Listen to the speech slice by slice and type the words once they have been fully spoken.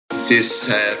This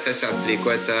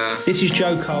is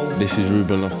Joe Cole. This is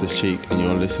Ruben Loftus-Cheek, and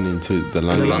you're listening to the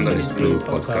London is Blue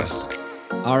podcast.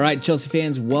 All right, Chelsea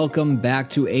fans, welcome back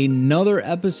to another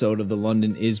episode of the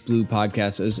London is Blue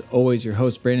podcast. As always, your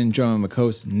host, Brandon, joined by my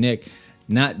co-host, Nick,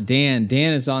 not Dan.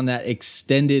 Dan is on that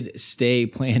extended stay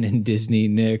plan in Disney,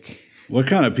 Nick. What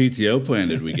kind of PTO plan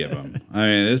did we give him? I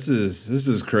mean, this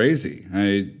is crazy.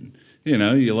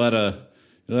 You let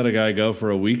a guy go for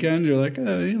a weekend. You're like,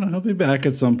 he'll be back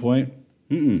at some point.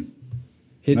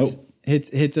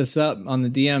 Hits us up on the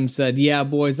DM, said, "Yeah,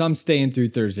 boys, I'm staying through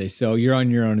Thursday, so you're on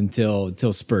your own until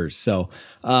Spurs." So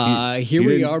here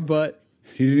we are, but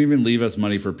he didn't even leave us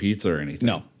money for pizza or anything.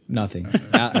 No, nothing.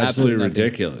 Absolutely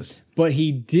ridiculous. But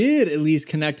he did at least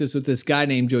connect us with this guy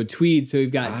named Joe Tweed. So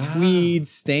we've got Tweed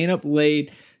staying up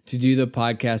late to do the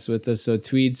podcast with us. So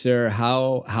Tweed, sir,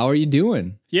 how are you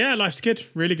doing? Yeah, life's good.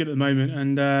 Really good at the moment.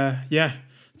 And I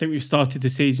think we've started the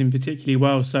season particularly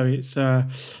well. So it's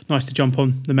nice to jump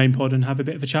on the main pod and have a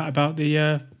bit of a chat about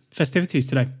the festivities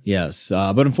today. Yes.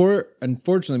 But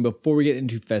unfortunately, before we get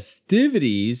into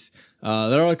festivities,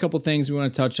 there are a couple things we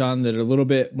want to touch on that are a little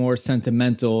bit more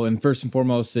sentimental. And first and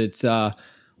foremost, it's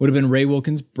would have been Ray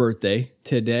Wilkins' birthday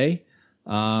today,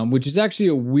 which is actually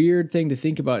a weird thing to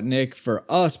think about, Nick, for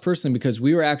us personally, because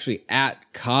we were actually at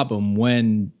Cobham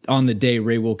on the day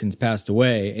Ray Wilkins passed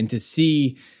away, and to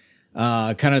see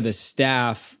kind of the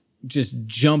staff just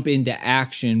jump into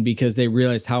action because they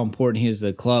realized how important he is to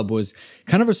the club was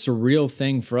kind of a surreal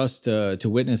thing for us to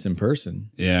witness in person.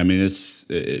 Yeah, I mean,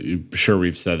 sure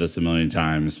we've said this a million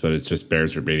times, but it just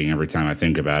bears repeating every time I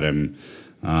think about him.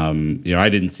 I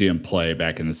didn't see him play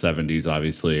back in the 70s,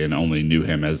 obviously, and only knew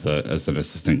him as an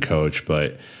assistant coach.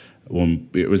 But when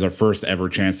it was our first ever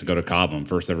chance to go to Cobham,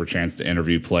 first ever chance to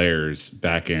interview players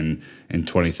back in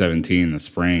 2017, the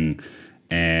spring.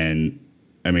 And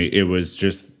I mean, it was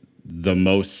just the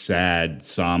most sad,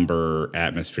 somber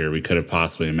atmosphere we could have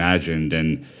possibly imagined.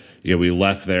 And we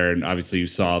left there, and obviously you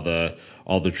saw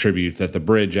all the tributes at the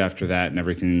bridge after that and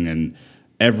everything. And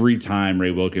every time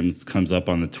Ray Wilkins comes up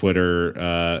on the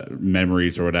Twitter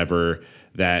memories or whatever,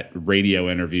 that radio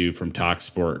interview from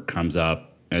TalkSport comes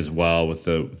up as well with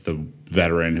the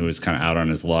veteran who was kind of out on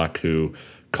his luck, who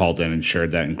called in and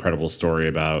shared that incredible story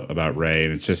about Ray.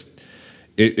 And it's just,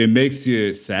 it makes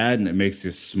you sad and it makes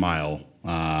you smile,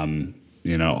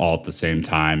 all at the same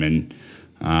time. And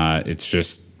it's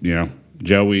just,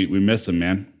 Joe, we miss him,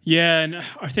 man. Yeah, and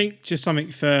I think just something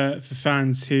for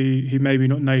fans who maybe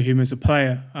not know him as a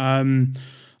player.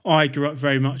 I grew up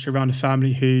very much around a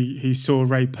family who saw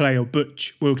Ray play, or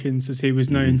Butch Wilkins, as he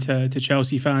was known to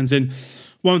Chelsea fans. And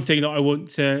one thing that I want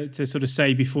to sort of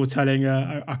say before telling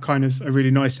a kind of a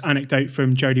really nice anecdote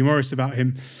from Jody Morris about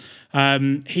him.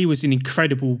 He was an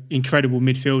incredible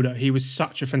midfielder. He was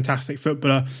such a fantastic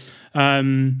footballer.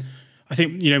 I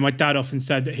think, my dad often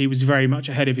said that he was very much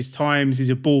ahead of his times. He's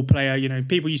a ball player.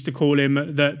 People used to call him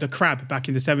the crab back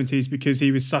in the 70s because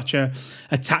he was such a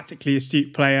tactically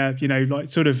astute player, like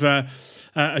sort of a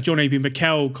John Obi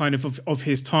Mikel kind of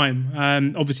his time.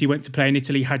 Obviously, he went to play in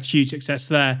Italy, had huge success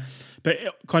there. But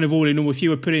kind of all in all, if you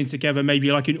were putting together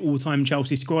maybe like an all-time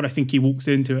Chelsea squad, I think he walks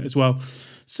into it as well.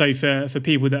 So for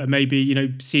people that are maybe,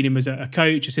 seen him as a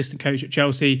coach, assistant coach at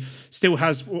Chelsea, still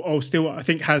I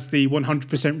think has the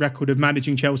 100% record of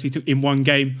managing Chelsea in one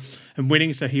game and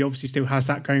winning. So he obviously still has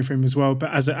that going for him as well.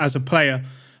 But as a player,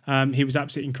 he was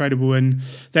absolutely incredible. And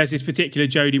there's this particular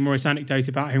Jody Morris anecdote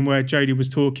about him where Jody was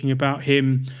talking about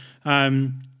him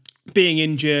being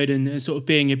injured and sort of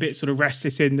being a bit sort of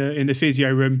restless in the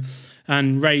physio room.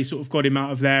 And Ray sort of got him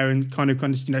out of there and kind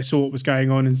of saw what was going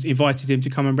on and invited him to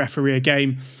come and referee a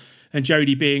game. And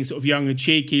Jody, being sort of young and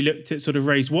cheeky, looked at sort of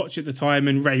Ray's watch at the time,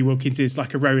 and Ray Wilkins is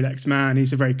like a Rolex man.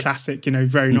 He's a very classic,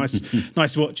 very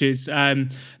nice watches.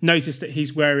 Noticed that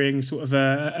he's wearing sort of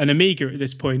an Omega at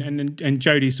this point, and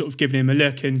Jody sort of given him a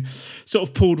look and sort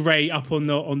of pulled Ray up on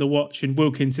the watch. And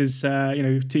Wilkins has,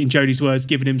 in Jody's words,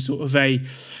 given him sort of a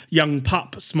young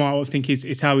pup smile, I think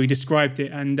is how he described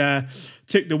it. And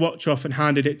took the watch off and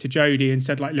handed it to Jody and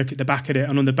said, look at the back of it.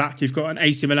 And on the back, you've got an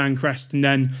AC Milan crest and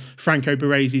then Franco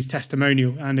Baresi's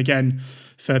testimonial. And again,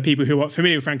 for people who are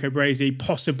familiar with Franco Baresi,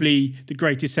 possibly the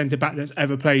greatest centre-back that's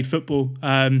ever played football.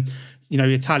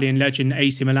 Italian legend,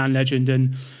 AC Milan legend.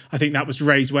 And I think that was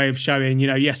Ray's way of showing,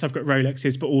 yes, I've got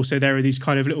Rolexes, but also there are these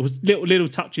kind of little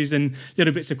touches and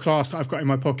little bits of class that I've got in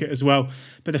my pocket as well.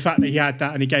 But the fact that he had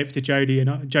that and he gave it to Jody,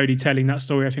 and Jody telling that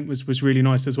story, I think was really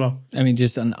nice as well. I mean,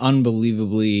 just an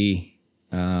unbelievably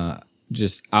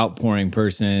just outpouring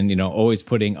person, always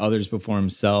putting others before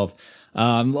himself.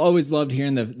 Always loved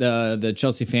hearing the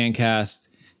Chelsea fan cast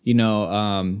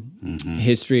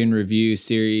history and review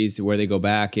series where they go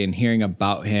back and hearing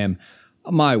about him.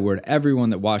 My word,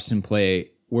 everyone that watched him play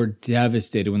were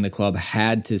devastated when the club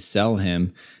had to sell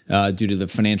him due to the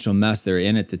financial mess they're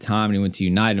in at the time. And he went to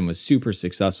United and was super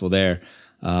successful there.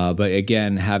 But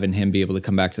again, having him be able to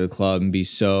come back to the club and be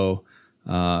so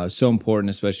important,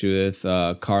 especially with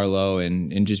Carlo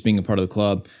and just being a part of the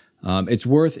club. It's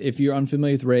worth, if you're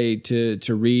unfamiliar with Ray,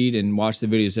 to read and watch the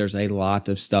videos. There's a lot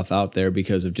of stuff out there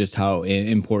because of just how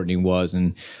important he was.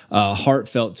 And a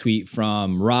heartfelt tweet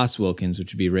from Ross Wilkins,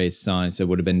 which would be Ray's son. It said,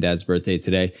 would have been Dad's birthday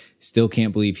today. Still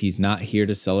can't believe he's not here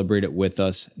to celebrate it with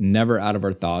us. Never out of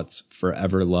our thoughts.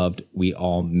 Forever loved. We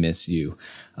all miss you.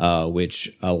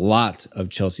 Which a lot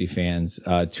of Chelsea fans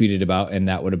tweeted about, and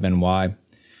that would have been why.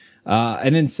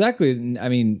 And then secondly, I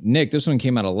mean, Nick, this one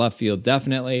came out of left field,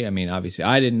 definitely. I mean, obviously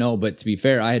I didn't know, but to be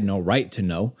fair, I had no right to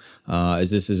know,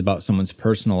 as this is about someone's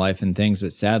personal life and things.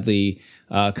 But sadly,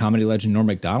 comedy legend Norm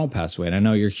Macdonald passed away. And I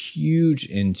know you're huge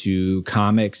into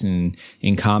comics and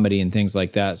in comedy and things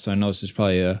like that. So I know this is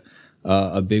probably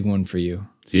a big one for you.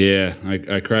 Yeah,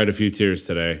 I cried a few tears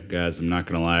today, guys. I'm not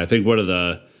going to lie. I think one of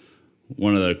the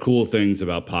cool things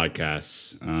about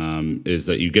podcasts is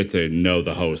that you get to know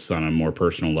the hosts on a more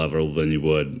personal level than you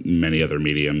would many other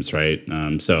mediums, right?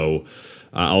 So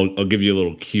I'll give you a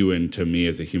little cue into me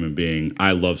as a human being.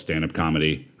 I love stand-up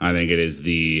comedy. I think it is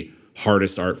the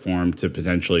hardest art form to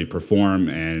potentially perform,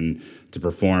 and to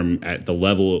perform at the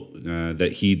level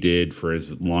that he did for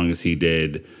as long as he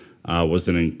did was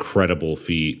an incredible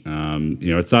feat.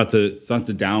 It's not to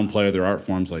downplay other art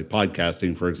forms like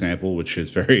podcasting, for example, which is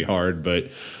very hard.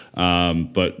 But I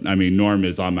mean, Norm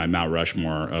is on my Mount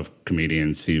Rushmore of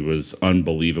comedians. He was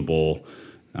unbelievable.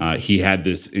 He had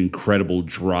this incredible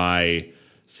dry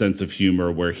sense of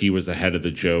humor where he was ahead of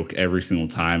the joke every single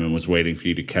time and was waiting for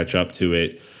you to catch up to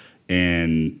it.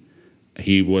 And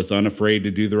he was unafraid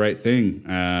to do the right thing.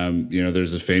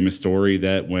 There's a famous story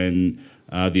that when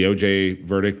the OJ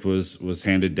verdict was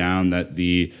handed down, that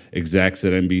the execs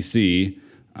at NBC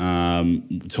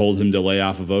told him to lay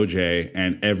off of OJ,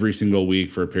 and every single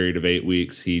week for a period of 8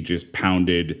 weeks, he just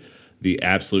pounded the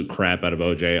absolute crap out of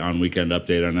OJ on Weekend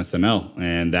Update on SNL.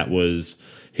 And that was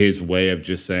his way of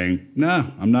just saying,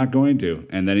 no, I'm not going to.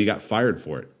 And then he got fired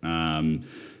for it.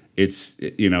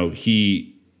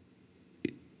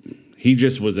 He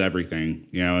just was everything,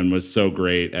 and was so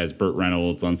great as Burt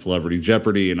Reynolds on Celebrity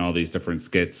Jeopardy and all these different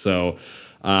skits. So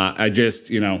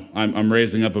I'm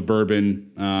raising up a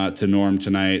bourbon to Norm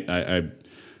tonight.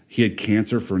 He had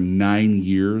cancer for 9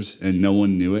 years and no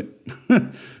one knew it.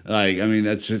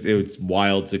 It's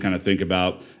wild to kind of think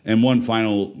about. And one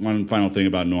final thing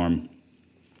about Norm,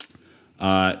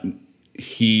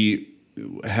 he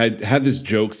had this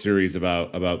joke series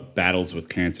about battles with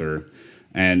cancer.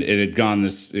 And it had gone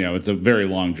it's a very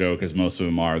long joke, as most of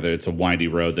them are, that it's a windy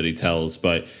road that he tells.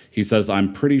 But he says,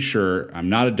 I'm pretty sure, I'm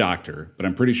not a doctor, but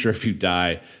I'm pretty sure if you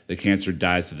die, the cancer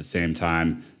dies at the same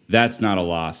time. That's not a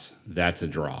loss. That's a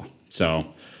draw. So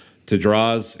to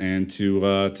draws and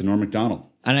to Norm Macdonald.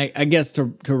 And I guess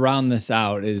to round this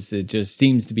out, is it just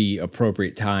seems to be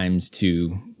appropriate times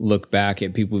to look back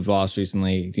at people we've lost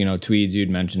recently. Tweeds, you'd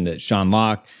mentioned that Sean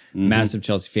Locke, massive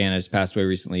Chelsea fan, has passed away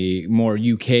recently, more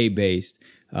UK based.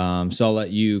 So I'll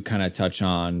let you kind of touch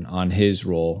on his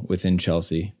role within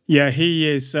Chelsea. Yeah, he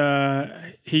is.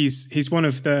 He's one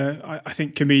of the, I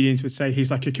think comedians would say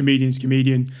he's like a comedian's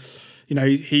comedian.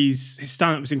 His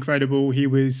stand-up was incredible. He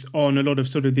was on a lot of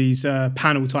sort of these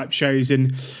panel type shows,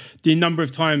 and the number of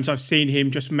times I've seen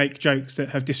him just make jokes that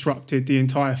have disrupted the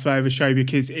entire flow of a show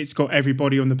because it's got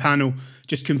everybody on the panel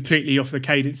just completely off the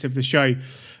cadence of the show.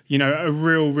 A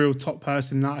real top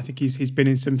person. That I think he's been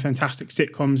in some fantastic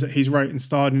sitcoms that he's wrote and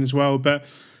starred in as well. But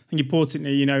I think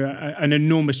importantly, an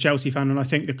enormous Chelsea fan, and I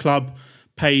think the club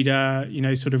paid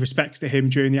sort of respects to him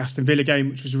during the Aston Villa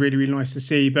game, which was really, really nice to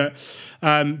see. But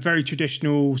very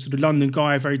traditional sort of London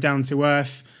guy, very down to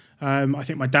earth. I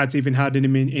think my dad's even had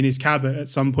him in his cab at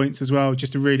some points as well.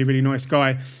 Just a really, really nice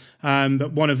guy.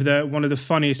 But one of the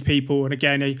funniest people. And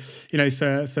again,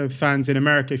 for fans in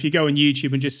America, if you go on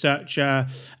YouTube and just search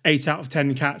 8 out of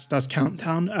 10 cats does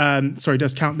countdown.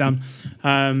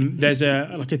 There's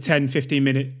a 10, 15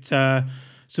 minute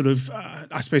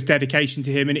dedication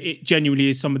to him, and it genuinely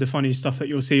is some of the funniest stuff that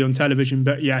you'll see on television.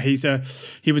 But yeah,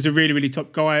 he was a really, really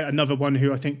top guy. Another one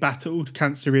who I think battled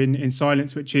cancer in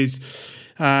silence, which is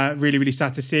really, really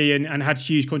sad to see, and had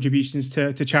huge contributions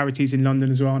to charities in London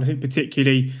as well. And I think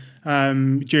particularly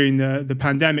during the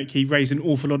pandemic, he raised an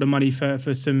awful lot of money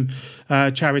for some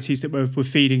charities that were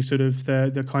feeding sort of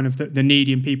the kind of the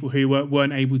needy and people who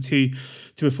weren't able to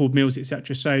afford meals,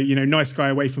 etc. So, nice guy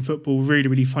away from football, really,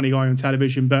 really funny guy on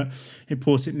television, but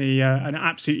importantly, an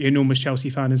absolutely enormous Chelsea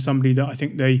fan and somebody that I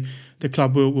think the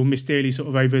club will miss dearly sort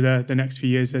of over the next few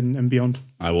years and beyond.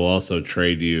 I will also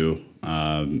trade you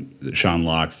Sean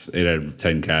Locke's 8 out of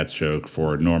 10 cats joke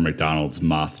for Norm Macdonald's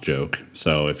moth joke.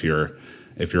 So if you're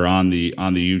on the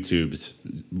YouTubes,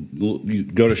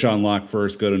 go to Sean Locke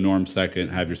first, go to Norm second,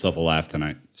 have yourself a laugh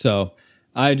tonight. So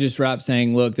I just wrap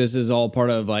saying, look, this is all part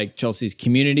of like Chelsea's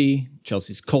community,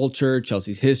 Chelsea's culture,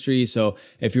 Chelsea's history. So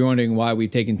if you're wondering why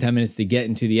we've taken 10 minutes to get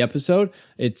into the episode,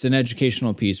 it's an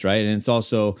educational piece, right? And it's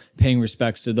also paying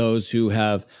respects to those who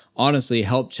have honestly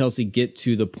helped Chelsea get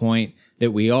to the point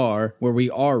that we are, where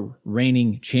we are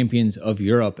reigning champions of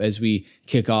Europe as we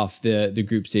kick off the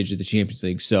group stage of the Champions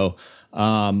League. So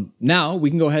now we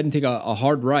can go ahead and take a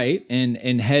hard right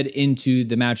and head into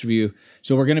the match review.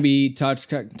 So we're going to be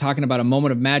talking about a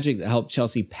moment of magic that helped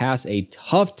Chelsea pass a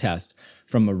tough test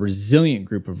from a resilient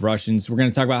group of Russians. We're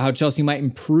going to talk about how Chelsea might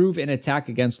improve in attack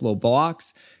against low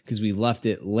blocks because we left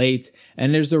it late.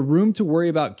 And there's a room to worry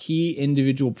about key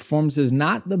individual performances,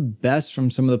 not the best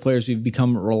from some of the players we've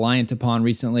become reliant upon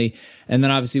recently. And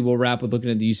then obviously we'll wrap with looking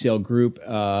at the UCL group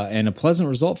and a pleasant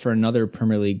result for another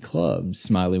Premier League club,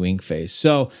 smiley wink face.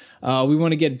 So we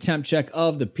want to get a temp check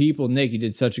of the people. Nick, you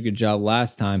did such a good job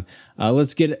last time.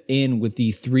 Let's get in with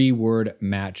the 3-word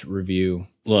match review.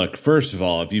 Look, first of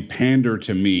all, if you pander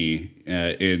to me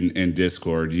in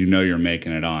Discord, you're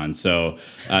making it on. So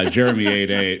Jeremy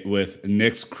 88 with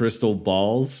Nick's crystal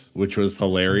balls, which was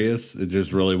hilarious. It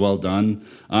just really well done.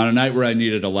 On a night where I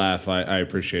needed a laugh, I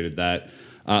appreciated that.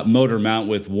 Motor Mount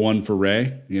with 1 for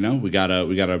Ray. We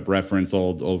gotta reference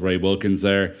old Ray Wilkins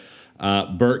there.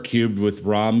 Burt Cubed with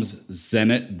Rom's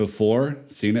Zenit before.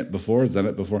 Zenit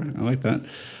before. I like that.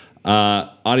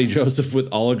 Adi Joseph with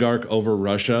Oligarch over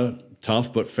Russia.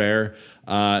 Tough but fair.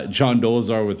 John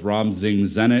Dolazar with Rom Zing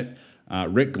Zenit.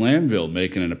 Rick Glanville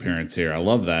making an appearance here. I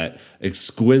love that.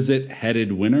 Exquisite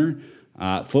headed winner.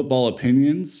 Football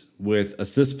Opinions with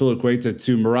Assist Pilaqueta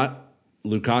to Murat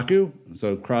Lukaku.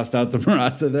 So crossed out the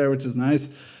Morata there, which is nice.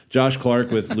 Josh Clark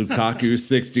with Lukaku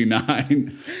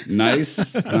 69. Nice.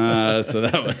 So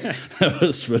that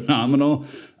was phenomenal.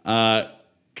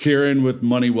 Kieran with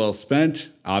Money Well Spent,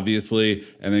 obviously,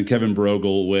 and then Kevin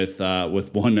Brogel with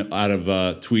one out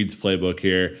of Tweed's playbook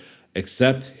here,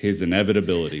 accept his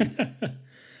inevitability.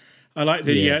 I like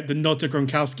the nod to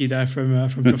Gronkowski there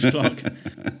from Josh Clark.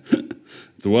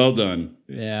 It's well done.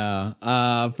 Yeah.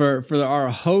 For our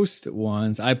host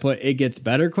ones, I put it gets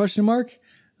better ?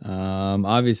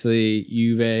 Obviously,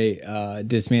 Juve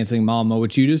dismantling Malmo,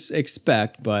 which you just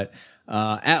expect, but.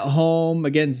 At home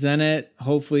against Zenit,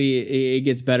 hopefully it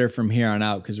gets better from here on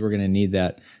out because we're going to need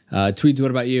that. Tweeds,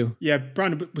 what about you? Yeah,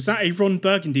 Brandon, was that a Ron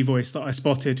Burgundy voice that I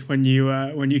spotted when you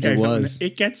gave that one?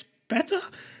 It gets better?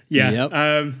 Yeah.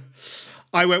 Yep.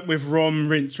 I went with Rom,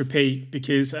 rinse, repeat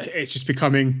because it's just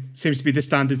seems to be the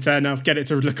standard fare now. Get it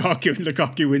to Lukaku and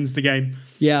Lukaku wins the game.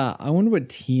 Yeah, I wonder what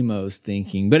Timo's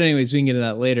thinking. But anyways, we can get to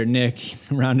that later. Nick,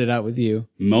 round it out with you.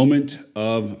 Moment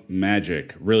of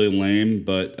magic. Really lame,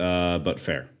 but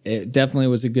fair. It definitely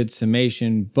was a good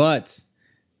summation. But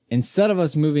instead of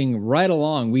us moving right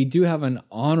along, we do have an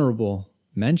honorable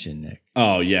mention, Nick.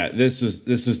 Oh, yeah. This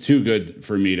was too good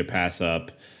for me to pass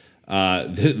up.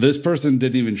 This person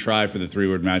didn't even try for the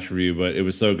 3-word match review, but it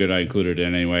was so good I included it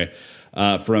anyway.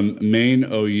 From Maine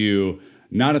OU,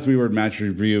 not a 3-word match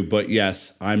review, but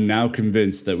yes, I'm now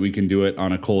convinced that we can do it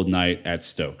on a cold night at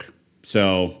Stoke.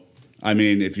 So, I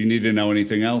mean, if you need to know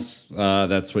anything else,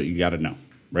 that's what you got to know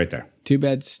right there. Too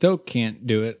bad Stoke can't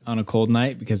do it on a cold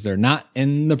night because they're not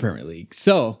in the Premier League.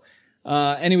 So,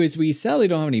 anyways, we sadly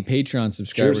don't have any Patreon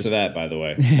subscribers. Cheers to that, by the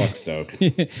way. Fuck Stoke. We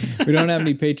don't have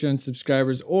any Patreon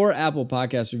subscribers or Apple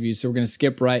Podcast reviews, so we're going to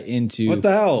skip right into... What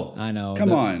the hell? I know.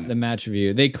 Come on. The match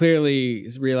review. They clearly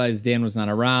realized Dan was not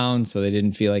around, so they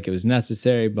didn't feel like it was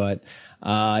necessary, but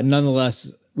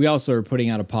nonetheless... We also are putting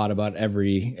out a pod about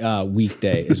every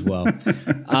weekday as well.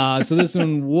 So this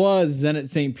one was Zenit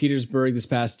St. Petersburg this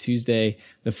past Tuesday,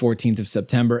 the 14th of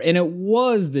September. And it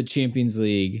was the Champions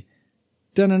League.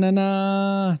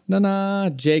 Da-na-na-na,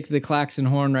 Jake the klaxon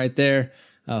horn right there.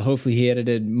 Hopefully he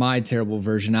edited my terrible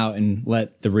version out and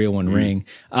let the real one ring.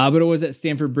 But it was at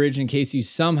Stamford Bridge. In case you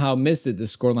somehow missed it, the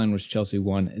scoreline was Chelsea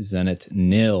 1, Zenit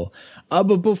 0.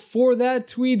 But before that,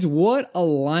 Tweeds, what a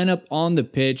lineup on the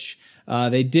pitch.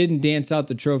 They didn't dance out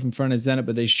the trophy in front of Zenit,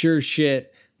 but they sure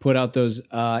shit put out those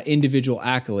individual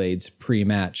accolades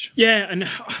pre-match. Yeah, and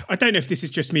I don't know if this is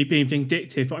just me being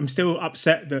vindictive, but I'm still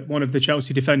upset that one of the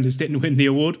Chelsea defenders didn't win the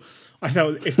award. I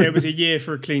thought if there was a year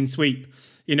for a clean sweep,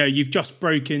 you've just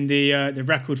broken the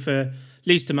record for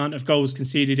least amount of goals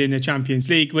conceded in a Champions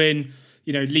League win,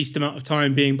 least amount of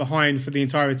time being behind for the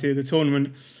entirety of the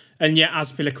tournament. And yet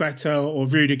Azpilicueta or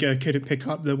Rudiger couldn't pick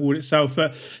up the award itself.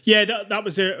 But yeah, that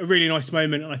was a really nice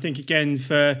moment. And I think, again,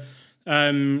 for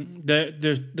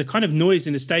the kind of noise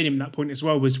in the stadium at that point as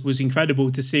well was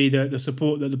incredible to see the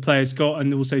support that the players got.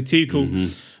 And also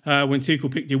Tuchel, when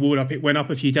Tuchel picked the award up, it went up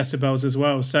a few decibels as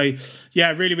well. So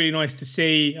yeah, really, really nice to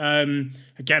see.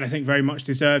 Again, I think very much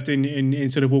deserved in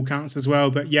sort of all counts as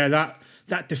well. But yeah,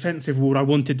 that defensive award, I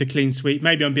wanted the clean sweep.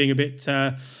 Maybe I'm being a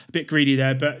bit greedy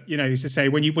there, but as I say,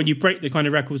 when you break the kind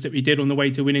of records that we did on the way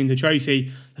to winning the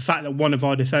trophy, the fact that one of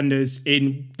our defenders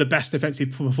in the best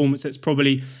defensive performance that's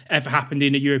probably ever happened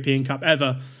in a European Cup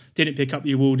ever didn't pick up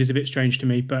the award is a bit strange to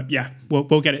me. But yeah,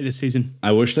 we'll get it this season.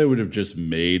 I wish they would have just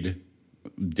made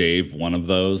Dave one of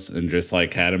those and just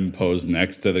had him pose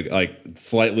next to the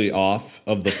slightly off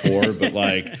of the four, but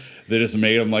they just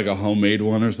made him a homemade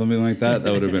one or something like that.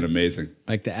 That would have been amazing.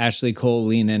 Like the Ashley Cole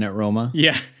lean in at Roma.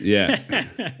 Yeah.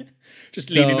 Just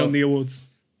leaning on the awards.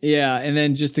 Yeah, and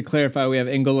then just to clarify, we have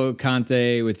N'Golo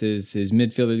Kante with his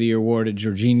Midfielder of the Year award,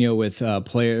 Jorginho with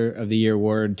Player of the Year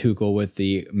award, Tuchel with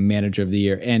the Manager of the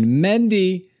Year, and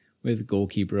Mendy with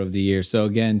Goalkeeper of the Year. So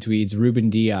again, Tweeds, Ruben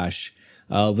Dias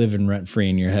living rent-free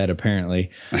in your head, apparently.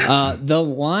 The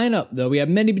lineup, though, we have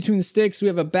Mendy between the sticks. We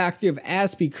have a back three of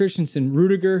Aspie, Christensen,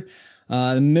 Rudiger.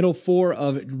 The middle four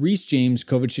of Reece James,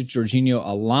 Kovacic, Jorginho,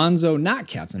 Alonso. Not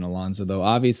Captain Alonso, though,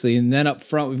 obviously. And then up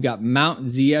front, we've got Mount,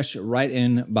 Ziyech right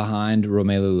in behind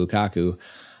Romelu Lukaku.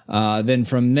 Then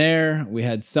from there, we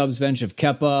had subs bench of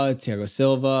Kepa, Thiago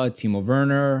Silva, Timo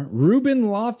Werner, Ruben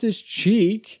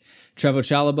Loftus-Cheek, Trevoh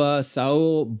Chalobah,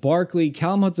 Saul Barkley,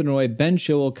 Callum Hudson-Odoi, Ben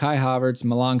Chilwell, Kai Havertz,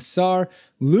 Malang Sarr,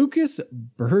 Lucas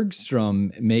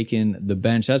Bergstrom making the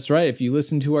bench. That's right. If you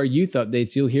listen to our youth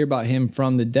updates, you'll hear about him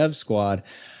from the dev squad.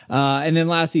 And then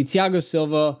lastly, Thiago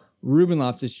Silva, Ruben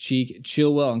Loftus-Cheek,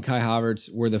 Chilwell, and Kai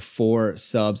Havertz were the 4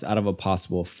 subs out of a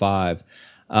possible 5.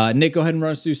 Nick, go ahead and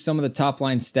run us through some of the top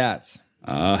line stats.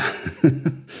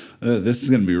 This is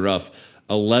going to be rough.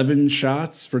 11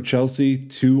 shots for Chelsea,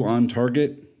 2 on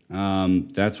target.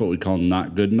 That's what we call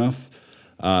not good enough.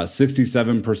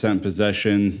 67%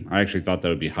 possession. I actually thought that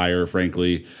would be higher,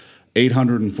 frankly.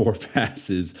 804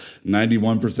 passes,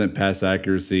 91% pass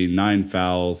accuracy, 9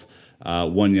 fouls,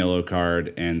 1 yellow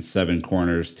card, and 7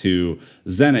 corners to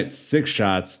Zenit. 6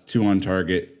 shots, 2 on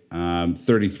target,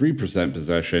 33%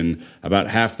 possession, about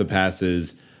half the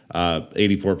passes,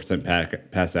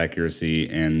 84% pass accuracy,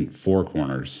 and 4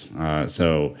 corners.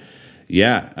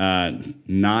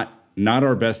 Not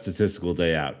our best statistical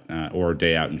day out or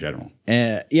day out in general.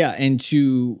 And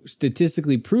to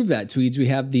statistically prove that, Tweeds, we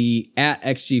have the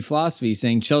 @XG philosophy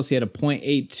saying Chelsea had a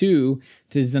 0.82 to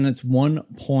Zenit's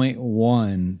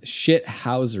 1.1.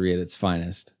 Shithousery at its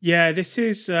finest. Yeah, this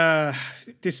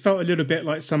felt a little bit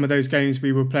like some of those games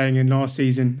we were playing in last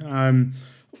season.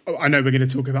 I know we're going to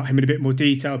talk about him in a bit more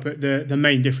detail, but the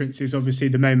main difference is obviously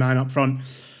the main man up front.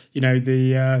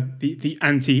 The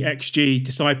anti-XG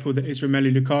disciple that is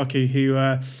Romelu Lukaku, who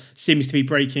seems to be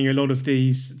breaking a lot of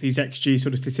these XG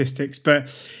sort of statistics. But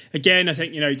again, I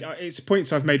think it's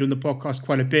points I've made on the podcast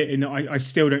quite a bit, in that I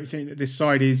still don't think that this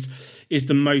side is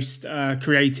the most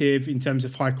creative in terms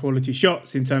of high quality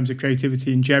shots, in terms of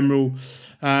creativity in general.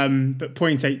 But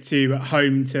 0.82 at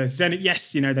home to Zenit,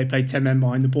 yes, they played 10 men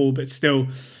behind the ball, but still.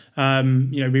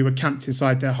 We were camped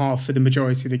inside their half for the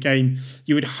majority of the game.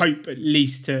 You would hope at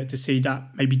least to see that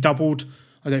maybe doubled.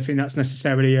 I don't think that's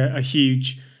necessarily a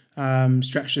huge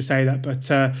stretch to say that, but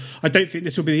I don't think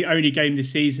this will be the only game this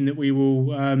season that we will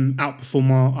outperform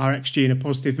our XG in a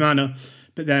positive manner.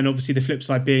 But then obviously the flip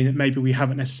side being that maybe we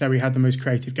haven't necessarily had the most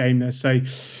creative game there. So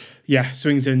yeah,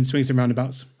 swings and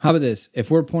roundabouts. How about this?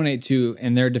 If we're 0.82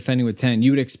 and they're defending with 10,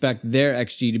 you would expect their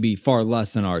XG to be far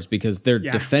less than ours because they're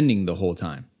defending the whole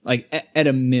time. Like at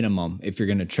a minimum, if you're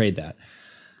going to trade that.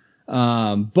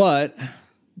 But,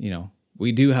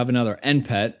 we do have another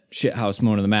NPET, shithouse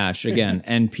moment of the match. Again,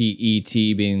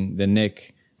 NPET being the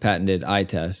Nick patented eye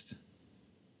test.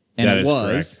 And that it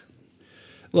was. Correct.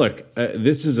 Look,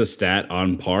 this is a stat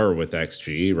on par with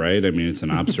XG, right? I mean, it's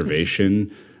an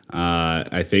observation.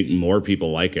 I think more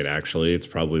people like it, actually. It's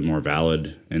probably more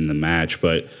valid in the match.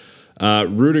 But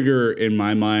Rudiger, in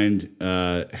my mind,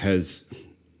 has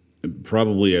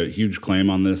probably a huge claim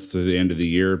on this to the end of the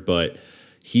year. But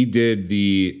He did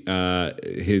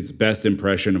his best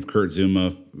impression of Kurt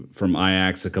Zuma from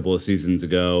Ajax a couple of seasons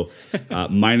ago,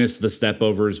 minus the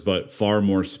stepovers, but far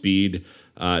more speed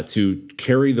to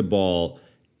carry the ball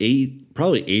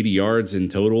probably 80 yards in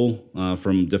total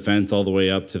from defense all the way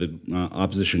up to the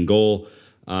opposition goal.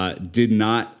 Did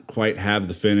not quite have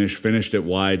the finish, finished it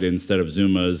wide instead of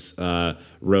Zuma's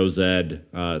Rose Ed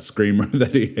screamer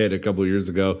that he hit a couple of years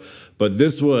ago. But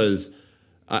this was,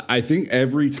 I think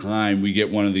every time we get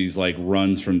one of these like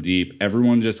runs from deep,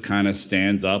 everyone just kind of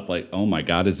stands up like, oh my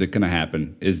God, is it going to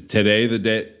happen? Is today the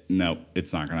day? No,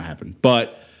 it's not going to happen.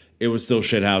 But it was still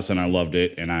shithouse and I loved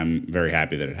it. And I'm very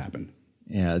happy that it happened.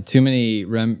 Yeah, too many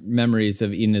memories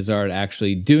of Eden Hazard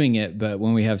actually doing it, but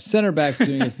when we have center backs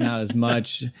doing it, it's not as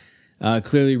much.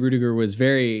 Clearly, Rudiger was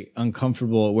very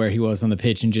uncomfortable where he was on the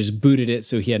pitch and just booted it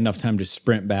so he had enough time to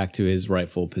sprint back to his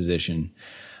rightful position.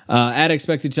 At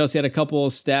expected, Chelsea had a couple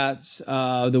of stats.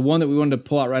 The one that we wanted to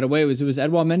pull out right away was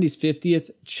Edouard Mendy's 50th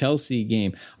Chelsea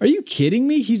game. Are you kidding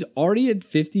me? He's already at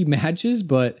 50 matches,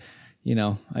 but...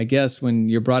 I guess when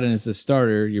you're brought in as a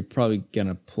starter, you're probably going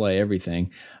to play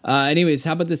everything. Anyways,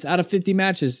 how about this? Out of 50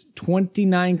 matches,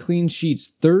 29 clean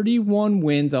sheets, 31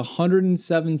 wins,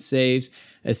 107 saves,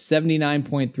 a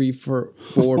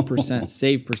 79.34%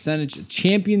 save percentage,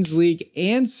 Champions League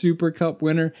and Super Cup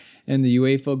winner, and the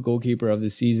UEFA goalkeeper of the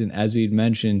season, as we'd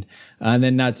mentioned. And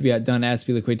then not to be outdone,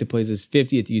 Azpilicueta plays his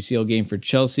 50th UCL game for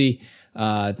Chelsea.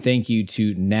 Thank you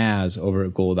to Naz over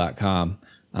at goal.com.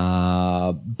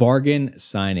 Bargain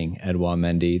signing Edouard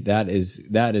Mendy. That is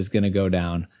going to go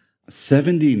down.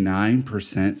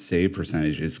 79% save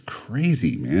percentage is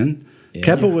crazy, man. Yeah.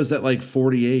 Kepa was at like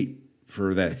 48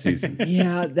 for that season.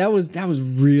 Yeah, that was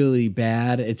really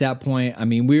bad at that point. I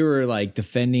mean, we were like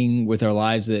defending with our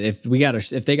lives that if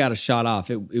they got a shot off,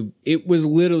 it was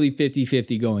literally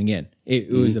 50-50 going in.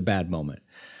 It was a bad moment.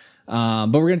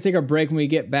 But we're going to take our break. When we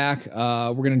get back,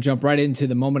 we're going to jump right into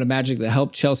the moment of magic that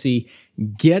helped Chelsea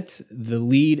get the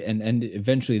lead and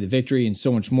eventually the victory and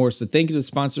so much more. So thank you to the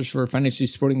sponsors for financially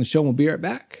supporting the show. And we'll be right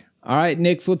back. All right,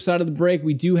 Nick, flip side of the break.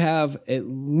 We do have at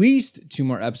least 2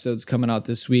 more episodes coming out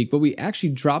this week, but we actually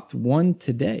dropped one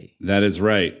today. That is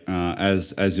right.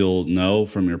 As you'll know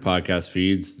from your podcast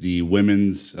feeds, the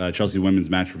Chelsea women's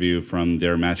match review from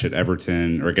their match at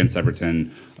Everton or against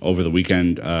Everton over the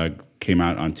weekend came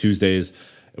out on Tuesdays.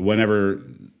 Whenever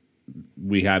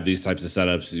we have these types of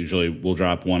setups, usually we'll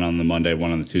drop one on the Monday,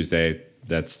 one on the Tuesday.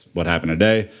 That's what happened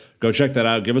today. Go check that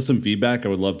out. Give us some feedback. I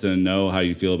would love to know how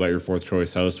you feel about your 4th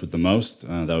choice host with the most.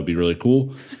 That would be really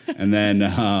cool. And then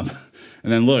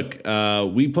look,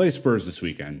 we play Spurs this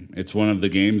weekend. It's one of the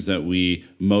games that we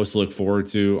most look forward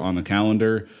to on the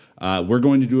calendar. We're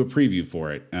going to do a preview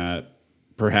for it.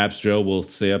 Perhaps Joe will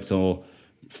stay up till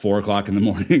 4:00 in the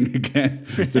morning again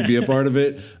to be a part of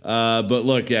it. But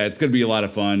look, yeah, it's going to be a lot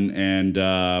of fun, and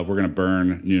we're going to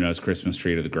burn Nuno's Christmas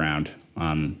tree to the ground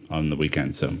on the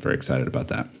weekend. So I'm very excited about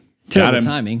that. Terrible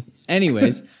timing.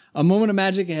 Anyways, a moment of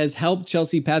magic has helped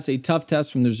Chelsea pass a tough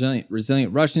test from the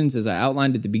resilient Russians, as I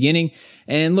outlined at the beginning.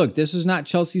 And look, this was not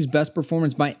Chelsea's best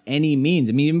performance by any means.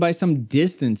 I mean, even by some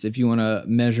distance, if you want to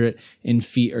measure it in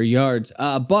feet or yards.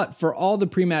 But for all the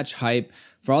pre-match hype,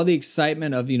 for all the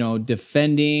excitement of,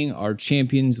 defending our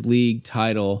Champions League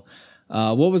title,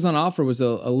 what was on offer was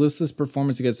a listless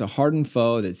performance against a hardened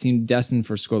foe that seemed destined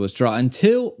for a scoreless draw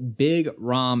until Big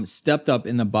Rom stepped up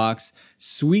in the box.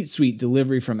 Sweet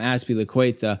delivery from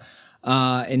Azpilicueta.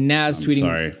 And Naz tweeting...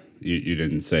 Sorry, you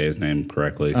didn't say his name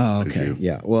correctly. Oh, okay.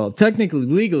 Yeah, well, technically,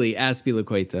 legally,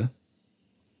 Azpilicueta,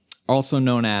 also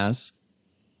known as...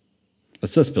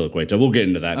 Let's just Azpilicueta. We'll get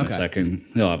into that in a second.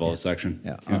 He'll have all the section.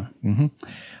 Yeah.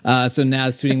 So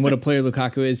Naz tweeting, what a player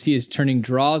Lukaku is. He is turning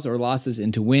draws or losses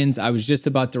into wins. I was just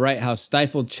about to write how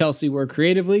stifled Chelsea were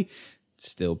creatively.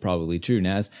 Still probably true,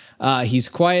 Naz. He's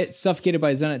quiet, suffocated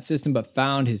by his Zenit system, but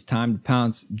found his time to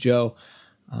pounce. Joe,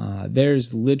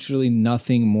 there's literally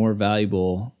nothing more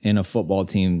valuable in a football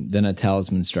team than a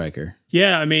talisman striker.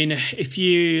 Yeah, I mean, if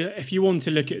you want to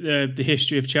look at the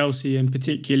history of Chelsea, and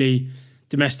particularly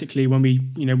domestically, when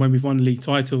we've won league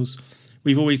titles,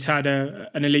 we've always had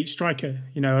an elite striker.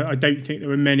 I don't think there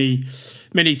were many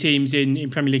teams in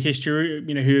Premier League history,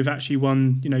 who have actually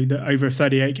won, over a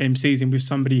 38 game season with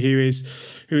somebody who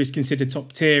is considered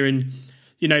top tier. And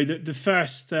the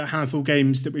first handful of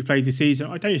games that we played this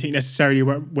season, I don't think necessarily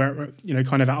we're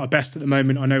kind of at our best at the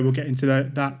moment. I know we'll get into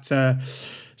that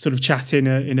sort of chat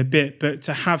in a bit, but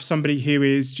to have somebody who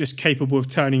is just capable of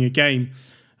turning a game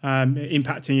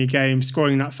impacting a game,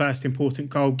 scoring that first important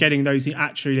goal, getting those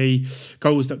actually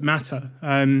goals that matter.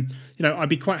 I'd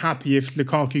be quite happy if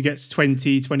Lukaku gets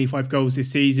 20, 25 goals this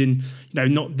season,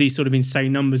 not these sort of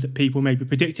insane numbers that people may be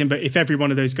predicting, but if every one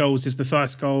of those goals is the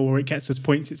first goal or it gets us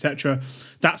points, etc.,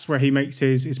 that's where he makes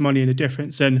his money and a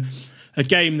difference. And a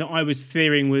game that I was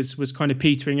fearing was kind of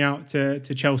petering out to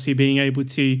Chelsea being able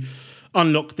to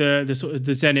unlock the sort of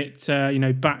the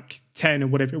Zenit, back 10 or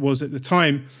whatever it was at the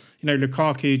time.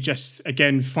 Lukaku just,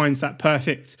 again, finds that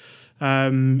perfect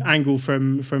angle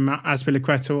from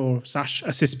Azpilicueta or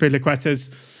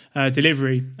Azpilicueta's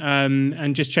delivery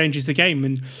and just changes the game.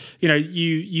 And,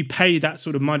 you pay that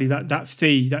sort of money, that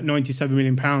fee, that £97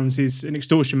 million is an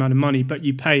extortionate amount of money, but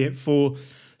you pay it for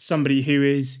somebody who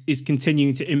is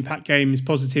continuing to impact games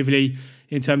positively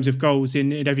in terms of goals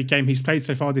in every game he's played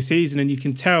so far this season. And you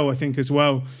can tell, I think, as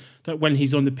well, that when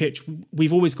he's on the pitch,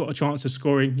 we've always got a chance of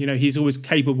scoring. He's always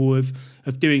capable of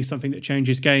doing something that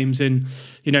changes games. And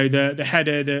the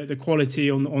header, the quality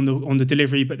on the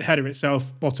delivery, but the header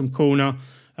itself, bottom corner.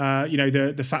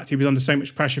 The fact he was under so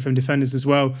much pressure from defenders as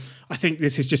well. I think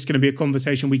this is just going to be a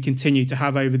conversation we continue to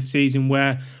have over the season,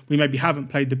 where we maybe haven't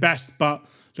played the best, but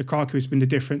Lukaku has been the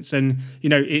difference. And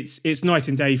it's night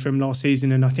and day from last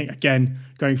season. And I think, again,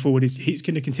 going forward, he's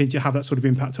going to continue to have that sort of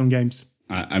impact on games.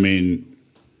 I mean,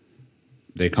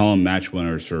 they call them match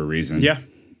winners for a reason. Yeah.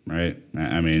 Right?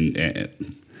 I mean,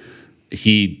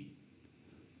 he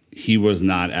was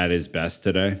not at his best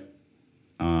today.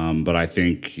 But I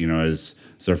think, as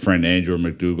our friend Andrew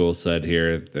McDougall said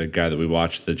here, the guy that we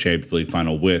watched the Champions League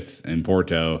final with in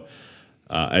Porto,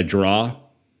 a draw,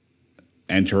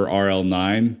 enter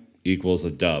RL9 equals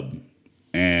a dub.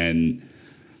 And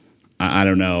I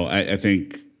don't know. I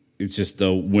think it's just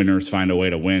the winners find a way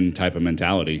to win type of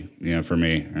mentality, for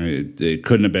me. It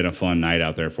couldn't have been a fun night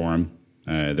out there for him.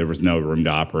 There was no room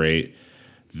to operate.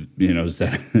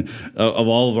 Zenit, of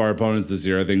all of our opponents this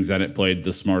year, I think Zenit played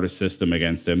the smartest system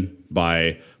against him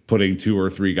by putting 2 or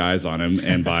 3 guys on him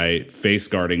and by face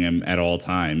guarding him at all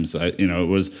times. It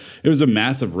was a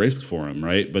massive risk for him,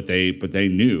 right? But they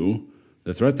knew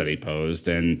the threat that he posed,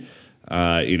 and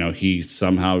he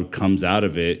somehow comes out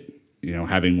of it,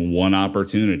 having one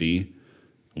opportunity.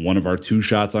 One of our 2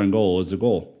 shots on goal is a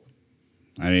goal.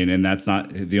 I mean, and that's not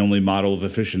the only model of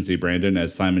efficiency, Brandon,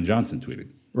 as Simon Johnson tweeted.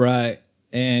 Right.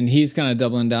 And he's kind of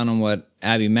doubling down on what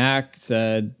Abby Mack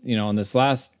said, on this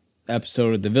last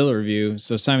episode of the Villa Review.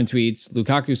 So Simon tweets,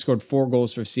 Lukaku scored 4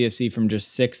 goals for CFC from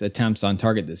just 6 attempts on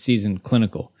target this season.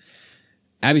 Clinical.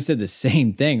 Abby said the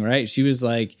same thing, right? She was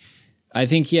like, I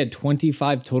think he had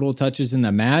 25 total touches in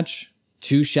the match,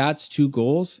 2 shots, 2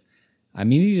 goals. I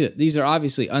mean, these are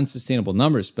obviously unsustainable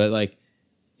numbers, but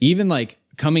even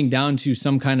coming down to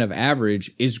some kind of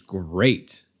average is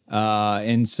great.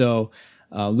 And so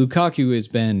Lukaku has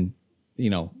been,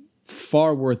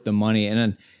 far worth the money.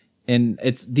 And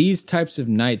it's these types of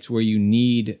nights where you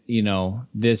need,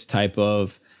 this type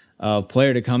of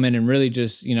player to come in and really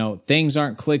just, things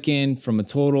aren't clicking from a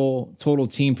total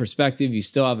team perspective. You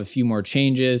still have a few more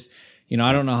changes.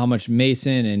 I don't know how much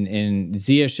Mason and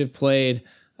Ziyech have played.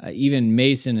 Even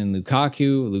Mason and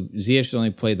Lukaku. Ziyech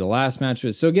only played the last match.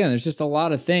 So again, there's just a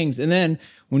lot of things. And then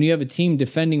when you have a team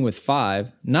defending with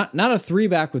 5, not a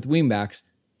 3-back with wingbacks,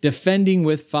 defending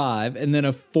with 5, and then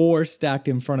a 4 stacked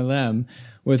in front of them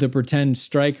with a pretend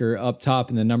striker up top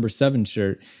in the number 7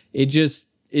 shirt, it just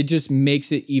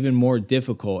makes it even more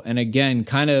difficult. And again,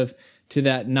 kind of to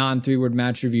that non-3-word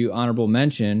match review honorable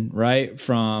mention, right,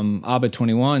 from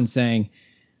ABBA21 saying,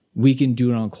 we can do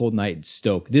it on a cold night in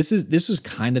Stoke. This was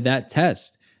kind of that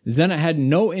test. Zenit had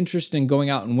no interest in going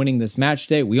out and winning this match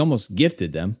day. We almost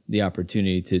gifted them the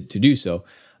opportunity to do so.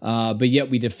 But yet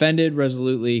we defended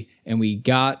resolutely and we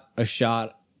got a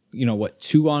shot,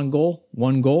 2 on goal,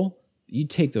 1 goal. You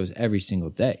take those every single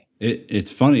day. It's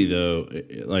funny though,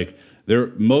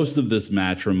 most of this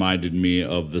match reminded me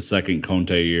of the second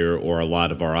Conte year or a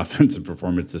lot of our offensive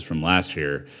performances from last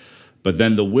year. But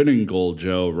then the winning goal,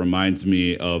 Joe, reminds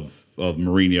me of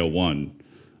Mourinho 1,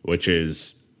 which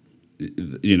is,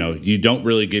 you don't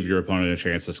really give your opponent a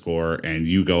chance to score, and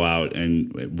you go out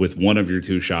and with one of your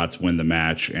 2 shots win the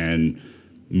match and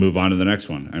move on to the next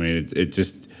one. I mean, it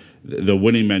just the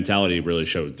winning mentality really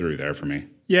showed through there for me.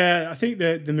 Yeah, I think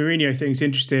the Mourinho thing's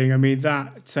interesting. I mean,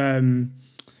 that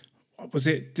was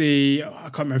it I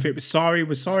can't remember if it was Sarri.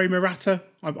 Was Sarri Morata?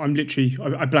 I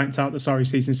blanked out the Sarri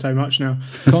season so much now.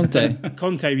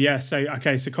 Conte, yeah. So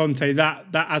Conte,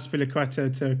 that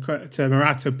Azpilicueta to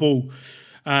Morata ball.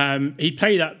 He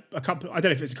played that I don't know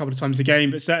if it's a couple of times a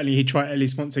game, but certainly he tried at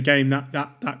least once a game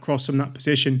that cross from that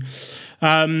position.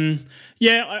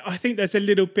 Yeah, I think there's a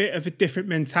little bit of a different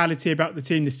mentality about the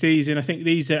team this season. I think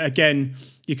these are, again,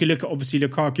 you can look at obviously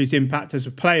Lukaku's impact as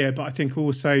a player, but I think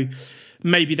also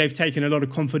maybe they've taken a lot of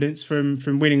confidence from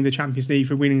winning the Champions League,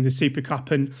 from winning the Super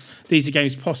Cup, and these are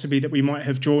games possibly that we might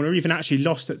have drawn or even actually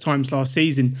lost at times last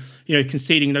season,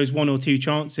 conceding those 1 or 2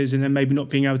 chances and then maybe not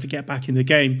being able to get back in the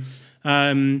game.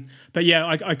 But yeah,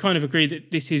 I kind of agree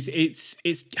that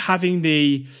it's having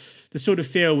the sort of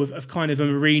feel of kind of a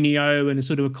Mourinho and a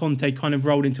sort of a Conte kind of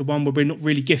rolled into one, where we're not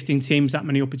really gifting teams that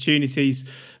many opportunities,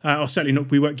 or certainly not.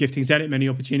 We weren't gifting Zenit many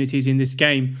opportunities in this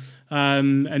game,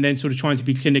 and then sort of trying to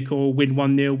be clinical, win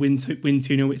 1-0, win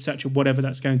 2-0, etc., whatever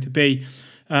that's going to be.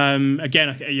 Again,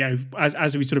 I think,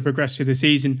 as we sort of progress through the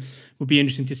season, will be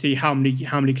interesting to see how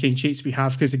many clean sheets we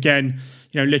have, because again,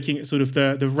 looking at sort of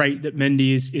the rate that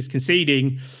Mendy is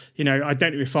conceding, I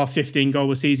don't know if our 15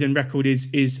 goal a season record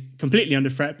is completely under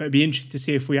threat, but it'd be interesting to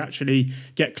see if we actually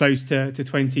get close to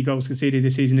 20 goals conceded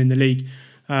this season in the league.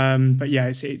 But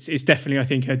yeah, it's definitely, I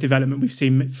think, a development we've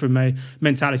seen from a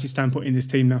mentality standpoint in this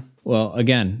team now. Well,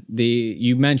 again,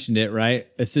 you mentioned it, right?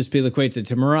 Azpilicueta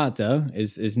to Morata,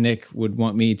 as Nick would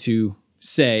want me to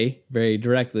say very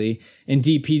directly. And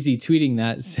DPZ tweeting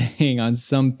that, saying, on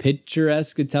some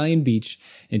picturesque Italian beach,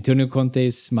 Antonio Conte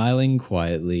is smiling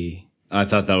quietly. I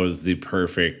thought that was the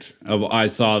perfect. I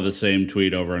saw the same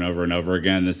tweet over and over and over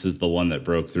again. This is the one that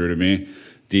broke through to me.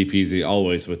 DPZ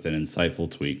always with an insightful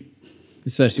tweet.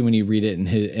 Especially when you read it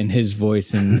in his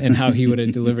voice and how he would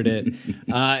have delivered it.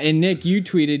 And Nick, you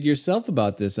tweeted yourself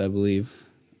about this, I believe.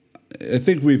 I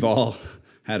think we've all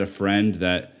had a friend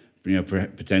that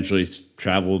potentially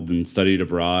traveled and studied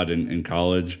abroad in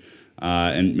college,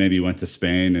 and maybe went to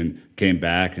Spain and came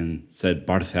back and said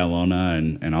Barcelona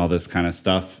and all this kind of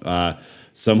stuff.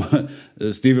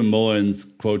 Stephen Mullins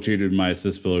quote tweeted my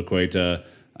Azpilicueta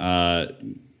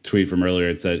tweet from earlier.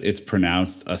 It said, it's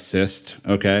pronounced assist,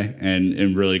 okay?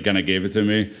 And really kind of gave it to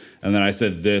me. And then I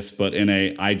said this, but in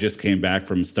I just came back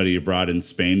from study abroad in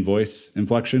Spain voice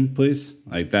inflection, please.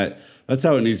 Like that. That's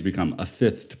how it needs to become, a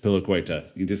fifth Azpilicueta.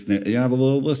 You have a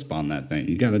little lisp on that thing.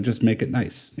 You got to just make it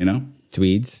nice,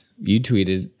 Tweeds. You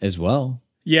tweeted as well.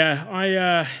 Yeah,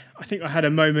 I think I had a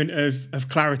moment of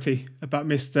clarity about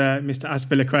Mr.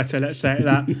 Azpilicueta, let's say it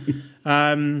that.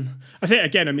 I think,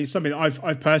 again, something that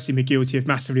I've personally been guilty of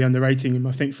massively underrating him,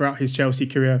 I think, throughout his Chelsea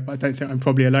career. But I don't think I'm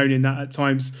probably alone in that at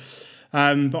times.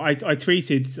 But I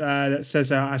tweeted that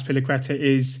Cesar Azpilicueta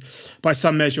is, by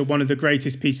some measure, one of the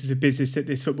greatest pieces of business that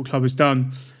this football club has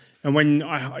done. And when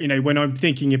I'm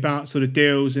thinking about sort of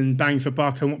deals and bang for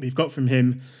buck and what we've got from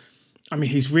him,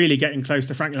 he's really getting close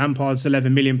to Frank Lampard's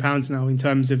 £11 million now in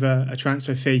terms of a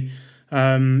transfer fee.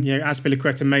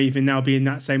 Azpilicueta may even now be in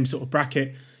that same sort of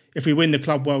bracket. If we win the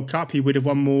Club World Cup, he would have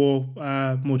won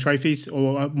more trophies,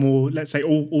 or more, let's say,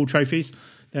 all trophies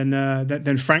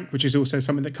than Frank, which is also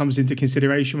something that comes into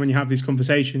consideration when you have these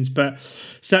conversations. But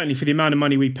certainly for the amount of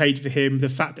money we paid for him, the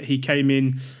fact that he came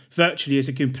in virtually as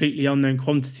a completely unknown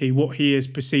quantity, what he has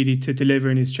proceeded to deliver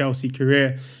in his Chelsea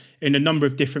career in a number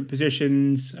of different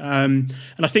positions. And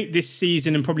I think this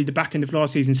season and probably the back end of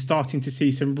last season, starting to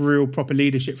see some real proper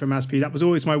leadership from Azpi. That was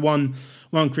always my one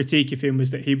critique of him,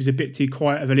 was that he was a bit too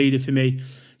quiet of a leader for me.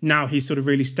 Now he's sort of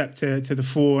really stepped to the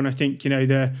fore. And I think,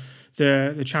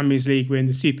 the Champions League win,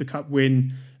 the Super Cup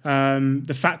win,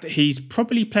 the fact that he's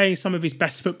probably playing some of his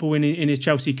best football in his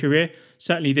Chelsea career,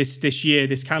 certainly this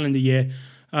calendar year,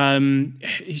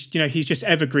 he's just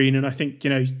evergreen. And I think,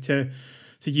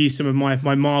 to use some of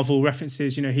my Marvel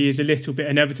references, he is a little bit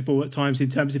inevitable at times in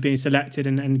terms of being selected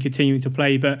and continuing to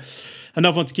play. But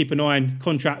another one to keep an eye on,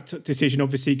 contract decision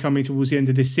obviously coming towards the end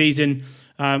of this season.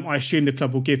 I assume the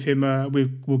club will give him a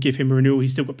renewal.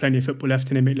 He's still got plenty of football left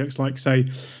in him, it looks like. So,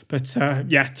 but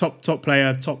top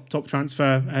player, top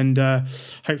transfer, and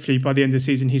hopefully by the end of the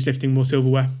season he's lifting more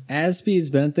silverware. Azpi has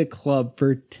been at the club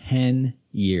for 10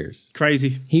 years.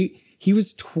 Crazy. He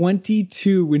was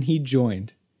 22 when he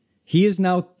joined. He is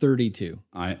now 32.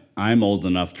 I'm old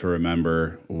enough to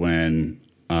remember when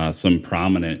some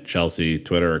prominent Chelsea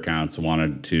Twitter accounts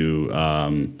wanted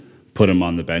to put him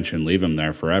on the bench and leave him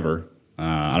there forever.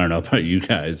 I don't know about you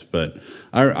guys, but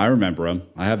I remember him.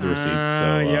 I have the receipts.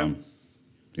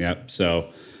 So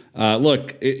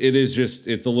look, it is just,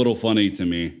 it's a little funny to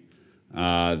me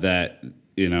that,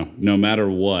 no matter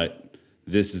what,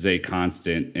 this is a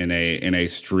constant in a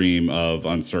stream of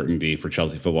uncertainty for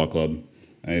Chelsea Football Club.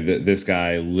 This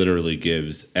guy literally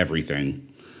gives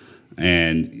everything,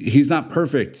 and he's not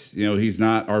perfect. He's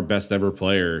not our best ever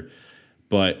player,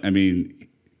 but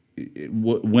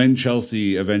when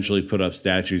Chelsea eventually put up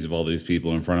statues of all these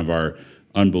people in front of our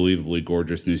unbelievably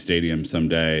gorgeous new stadium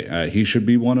someday. He should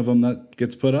be one of them that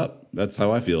gets put up. That's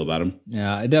how I feel about him.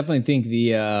 Yeah, I definitely think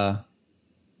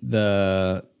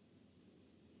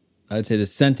I'd say the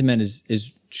sentiment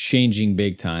is changing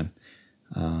big time.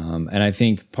 And I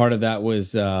think part of that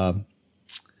was some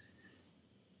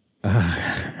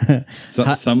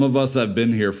of us have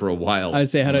been here for a while. I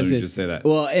say, how do I say just say that?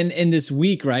 Well, and this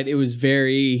week, right, it was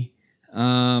very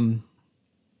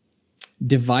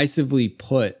divisively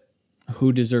put.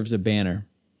 Who deserves a banner?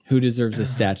 Who deserves a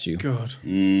statue? God.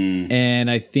 And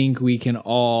I think we can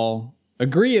all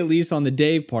agree, at least on the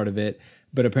Dave part of it.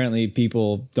 But apparently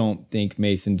people don't think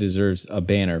Mason deserves a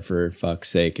banner, for fuck's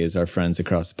sake, as our friends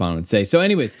across the pond would say. So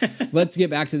anyways, let's get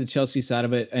back to the Chelsea side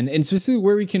of it and specifically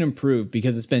where we can improve,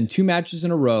 because it's been 2 matches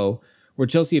in a row where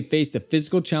Chelsea have faced a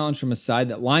physical challenge from a side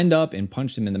that lined up and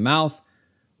punched them in the mouth.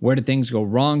 Where did things go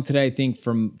wrong today? I think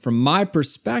from my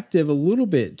perspective, a little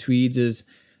bit, Tweeds, is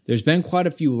there's been quite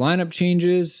a few lineup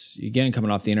changes. Again,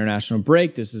 coming off the international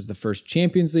break, this is the first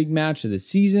Champions League match of the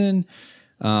season.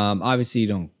 Obviously, you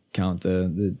don't count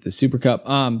the Super Cup.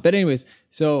 But anyways,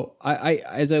 so I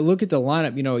as I look at the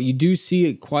lineup, you do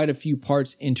see quite a few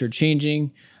parts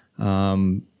interchanging.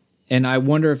 And I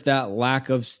wonder if that lack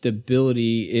of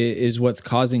stability is what's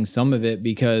causing some of it,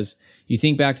 because you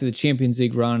think back to the Champions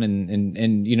League run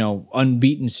and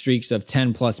unbeaten streaks of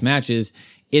 10 plus matches.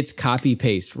 It's copy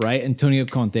paste, right? Antonio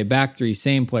Conte, back 3,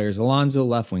 same players. Alonso,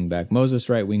 left wing back. Moses,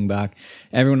 right wing back.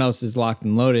 Everyone else is locked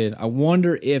and loaded. I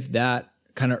wonder if that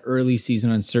kind of early season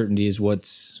uncertainty is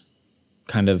what's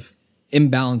kind of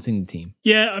imbalancing the team.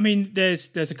 Yeah, I mean, there's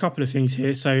a couple of things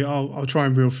here, so I'll try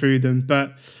and reel through them.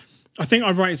 But I think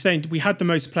I'm right in saying we had the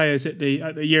most players at the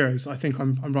Euros. I think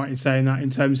I'm right in saying that in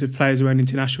terms of players who are in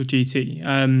international duty.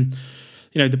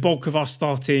 The bulk of our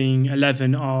starting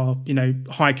 11 are,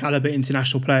 high caliber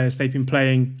international players. They've been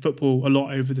playing football a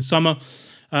lot over the summer.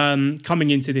 Coming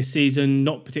into this season,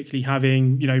 not particularly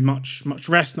having, much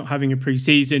rest, not having a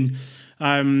pre-season.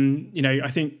 I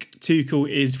think Tuchel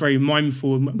is very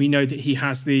mindful, and we know that he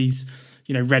has these,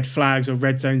 red flags or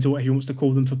red zones, or what he wants to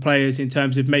call them, for players in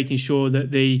terms of making sure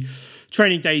that the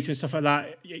training data and stuff like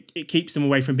that, it keeps them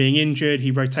away from being injured.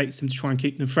 He rotates them to try and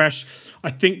keep them fresh.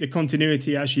 I think the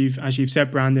continuity, as you've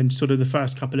said, Brandon, sort of the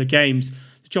first couple of games,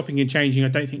 the chopping and changing, I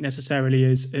don't think necessarily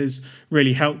has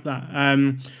really helped that.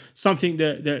 Something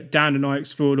that Dan and I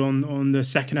explored on the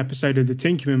second episode of the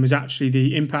Tinkerman was actually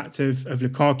the impact of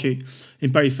Lukaku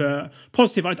in both a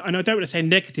positive, and I don't want to say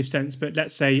negative sense, but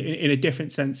let's say in a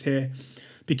different sense here,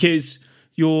 because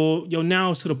you're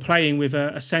now sort of playing with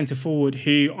a centre forward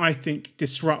who I think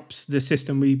disrupts the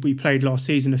system we played last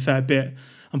season a fair bit.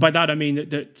 And by that I mean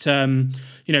that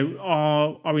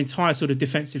our entire sort of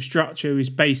defensive structure is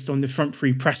based on the front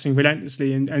three pressing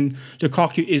relentlessly, and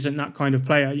Lukaku isn't that kind of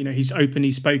player. He's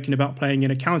openly spoken about playing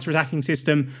in a counter-attacking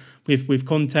system with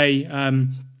Conte,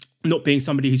 not being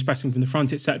somebody who's pressing from the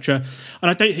front, etc. And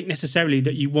I don't think necessarily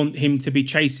that you want him to be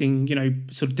chasing,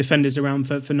 sort of defenders around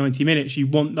for 90 minutes. You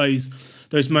want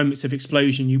those moments of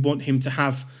explosion. You want him to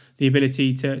have the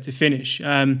ability to finish.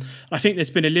 I think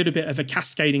there's been a little bit of a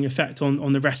cascading effect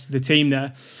on the rest of the team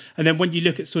there. And then when you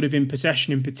look at sort of in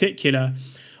possession in particular,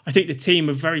 I think the team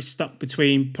are very stuck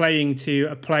between playing to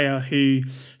a player who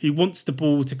wants the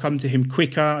ball to come to him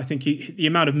quicker. I think the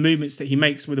amount of movements that he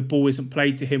makes where the ball isn't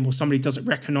played to him, or somebody doesn't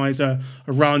recognise a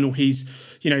run, or he's,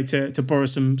 to borrow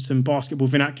some basketball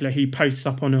vernacular, he posts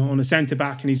up on a centre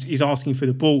back and he's asking for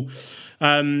the ball.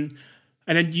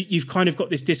 And then you've kind of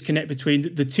got this disconnect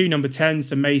between the two number 10s,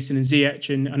 so Mason and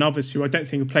Ziyech and others who I don't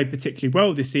think have played particularly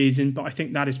well this season, but I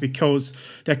think that is because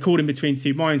they're caught in between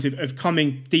two minds of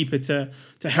coming deeper to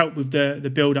help with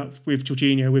the build-up with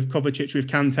Jorginho, with Kovacic, with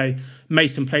Kante.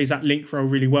 Mason plays that link role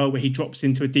really well, where he drops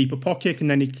into a deeper pocket and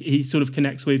then he sort of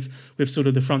connects with sort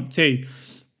of the front two.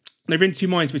 They're in two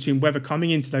minds between whether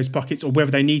coming into those pockets or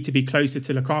whether they need to be closer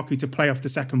to Lukaku to play off the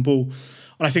second ball.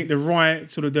 And I think the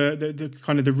sort of the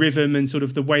kind of the rhythm and sort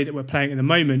of the way that we're playing at the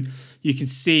moment, you can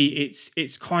see it's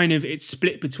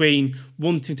split between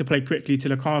wanting to play quickly to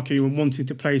Lukaku and wanting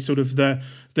to play sort of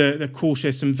the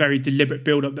cautious and very deliberate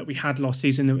build-up that we had last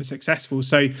season that was successful.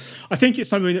 So I think it's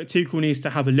something that Tuchel needs to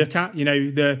have a look at.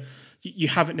 You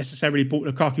haven't necessarily bought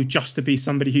Lukaku just to be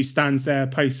somebody who stands there,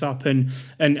 posts up and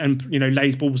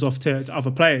lays balls off to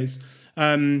other players.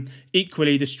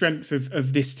 Equally, the strength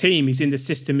of this team is in the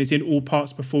system, is in all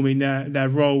parts performing their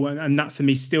role, and that for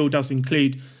me still does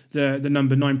include the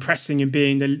number 9 pressing and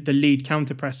being the lead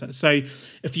counter presser. So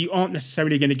if you aren't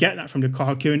necessarily going to get that from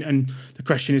Lukaku, and the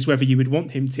question is whether you would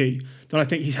want him to, then I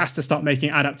think he has to start making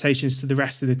adaptations to the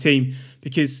rest of the team,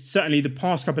 because certainly the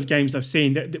past couple of games I've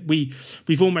seen that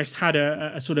we've almost had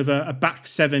a sort of a back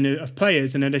seven of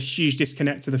players and then a huge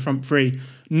disconnect to the front three.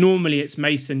 Normally it's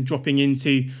Mason dropping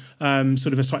into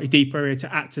sort of a slightly deeper area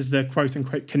to act as the quote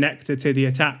unquote connector to the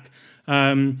attack.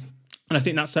 And I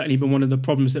think that's certainly been one of the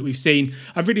problems that we've seen.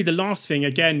 And really the last thing,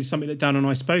 again, something that Dan and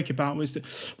I spoke about, was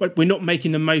that we're not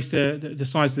making the most of the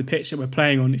size of the pitch that we're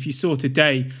playing on. If you saw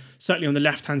today, certainly on the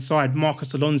left-hand side,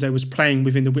 Marcos Alonso was playing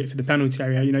within the width of the penalty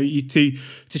area. You know,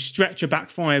 to stretch a back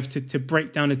five, to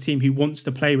break down a team who wants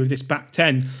to play with this back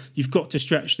 10, you've got to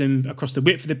stretch them across the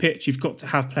width of the pitch. You've got to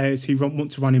have players who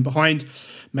want to run in behind.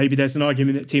 Maybe there's an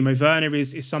argument that Timo Werner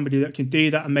is somebody that can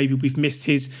do that, and maybe we've missed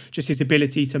his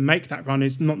ability to make that run.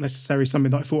 It's not necessarily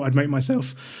something that I thought I'd make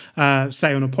myself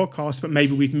say on a podcast, but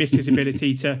maybe we've missed his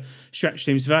ability to stretch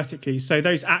teams vertically. So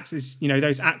those axes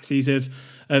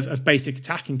of basic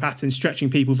attacking patterns, stretching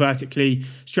people vertically,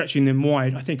 stretching them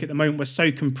wide, I think at the moment we're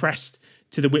so compressed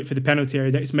to the width of the penalty area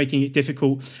that it's making it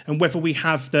difficult. And whether we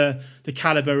have the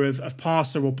caliber of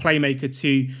passer or playmaker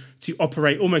to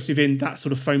operate almost within that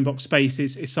sort of phone box space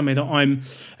is something that I'm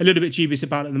a little bit dubious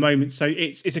about at the moment. So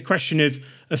it's a question of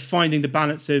finding the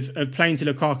balance of playing to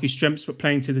Lukaku's strengths but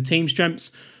playing to the team's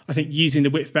strengths. I think using the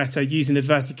width better, using the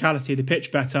verticality of the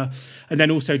pitch better, and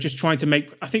then also just trying to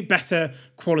make, I think, better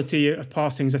quality of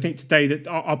passings. I think today that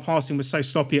our passing was so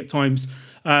sloppy at times,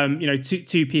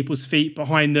 two people's feet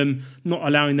behind them, not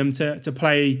allowing them to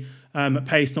play at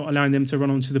pace, not allowing them to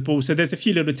run onto the ball. So there's a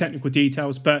few little technical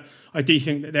details, but I do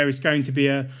think that there is going to be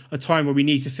a time where we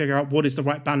need to figure out what is the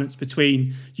right balance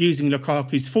between using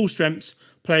Lukaku's full strengths,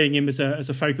 playing him as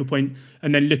a focal point,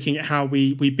 and then looking at how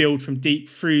we build from deep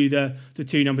through the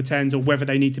two number 10s, or whether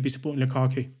they need to be supporting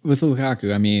Lukaku. With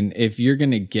Lukaku, I mean, if you're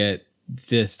going to get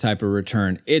this type of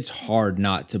return, it's hard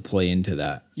not to play into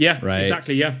that. Yeah, right?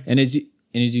 Exactly, yeah. And as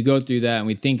you go through that and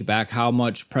we think back how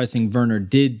much pressing Werner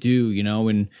did do,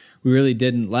 and we really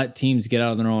didn't let teams get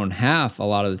out of their own half a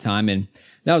lot of the time. And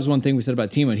that was one thing we said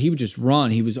about Timo. He would just run.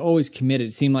 He was always committed.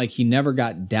 It seemed like he never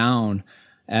got down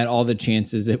at all the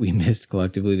chances that we missed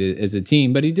collectively as a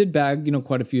team. But he did bag,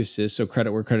 quite a few assists, so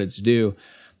credit where credit's due.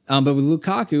 But with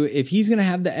Lukaku, if he's going to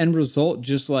have the end result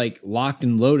just like locked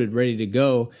and loaded, ready to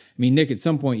go, I mean, Nick, at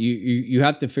some point you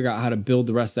have to figure out how to build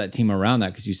the rest of that team around that,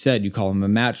 because you said you call him a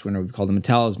match winner, we called him a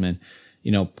talisman.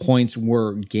 Points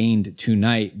were gained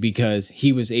tonight because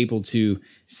he was able to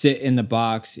sit in the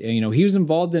box. He was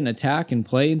involved in attack and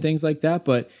play and things like that,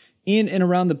 but in and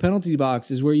around the penalty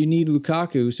box is where you need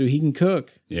Lukaku so he can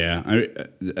cook. Yeah,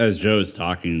 as Joe is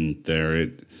talking there,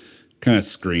 it kind of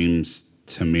screams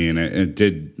to me, and it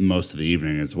did most of the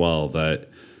evening as well, that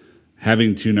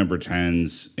having two number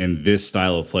 10s in this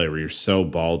style of play where you're so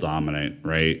ball dominant,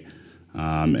 right?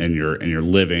 And you're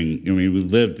living. We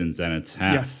lived in Zenit's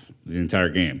half the entire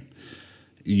game.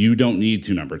 You don't need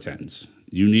two number 10s.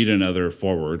 You need another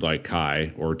forward like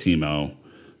Kai or Timo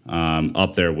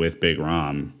up there with Big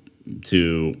Rom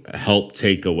to help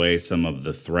take away some of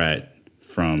the threat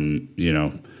from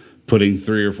putting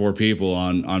 3 or 4 people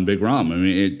on Big Rom. I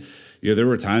mean, there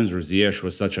were times where Ziyech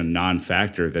was such a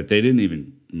non-factor that they didn't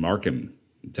even mark him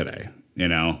today,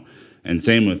 and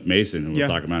same with Mason, who we'll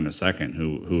talk about in a second,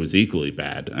 who was equally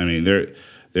bad. I mean,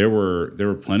 there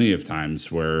were plenty of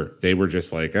times where they were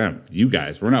just like, you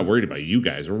guys, we're not worried about you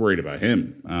guys, we're worried about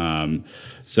him.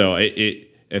 So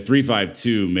a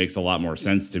 3-5-2 makes a lot more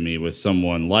sense to me with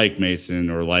someone like Mason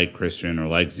or like Christian or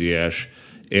like Ziyech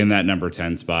in that number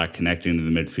 10 spot, connecting to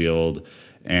the midfield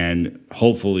and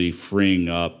hopefully freeing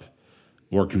up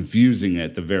or confusing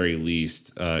at the very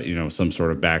least, some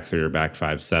sort of back 3 or back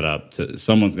 5 setup.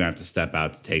 Someone's going to have to step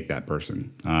out to take that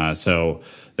person. So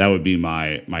that would be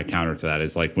my counter to that.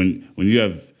 Is like when you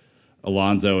have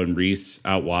Alonso and Reece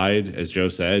out wide, as Joe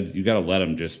said, you got to let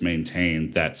them just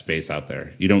maintain that space out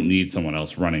there. You don't need someone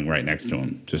else running right next to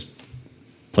them. Just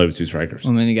play with 2 strikers.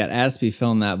 Well, and then you got Aspie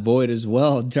filling that void as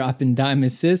well, dropping dime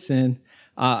assists in.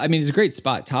 It's a great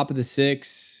spot, top of the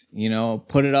 6.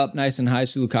 Put it up nice and high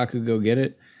so Lukaku could go get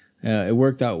it. It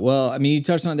worked out well. I mean, you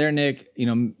touched on it there, Nick.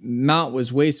 Mount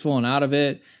was wasteful and out of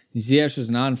it. Ziyech was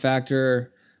a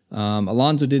non-factor.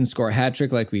 Alonso didn't score a hat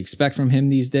trick like we expect from him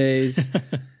these days.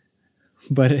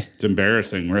 But it's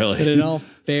embarrassing, really. But in all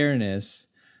fairness,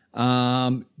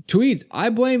 tweets, I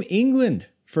blame England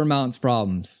for Mount's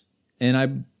problems. And I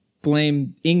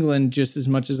blame England just as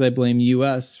much as I blame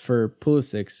U.S. for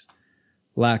Pulisic's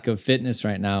lack of fitness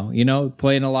right now.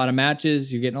 Playing a lot of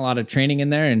matches, you're getting a lot of training in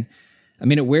there, and I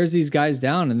mean, it wears these guys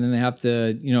down, and then they have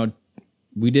to,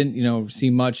 we didn't, see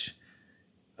much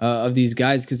of these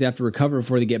guys because they have to recover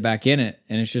before they get back in it.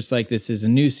 And it's just like, this is a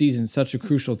new season, such a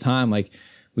crucial time. Like,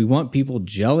 we want people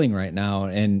gelling right now.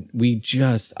 And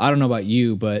I don't know about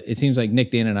you, but it seems like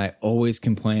Nick, Dan, and I always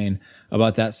complain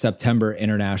about that September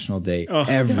international date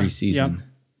every season.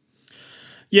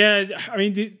 Yeah. I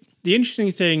mean, the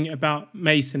interesting thing about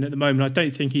Mason at the moment, I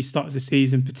don't think he started the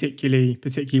season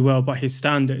particularly well by his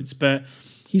standards, but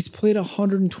he's played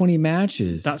 120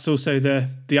 matches. That's also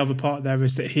the other part there,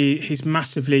 is that he's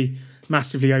massively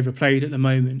overplayed at the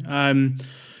moment.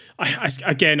 I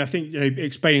think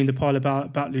explaining the part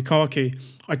about Lukaku,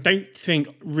 I don't think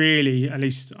really, at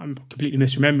least I'm completely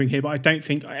misremembering here, but I don't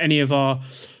think any of our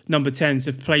number 10s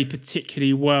have played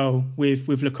particularly well with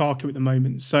Lukaku at the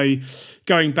moment. So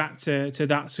going back to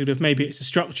that sort of, maybe it's the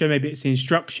structure, maybe it's the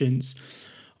instructions,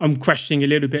 I'm questioning a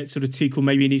little bit sort of Tuchel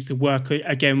maybe needs to work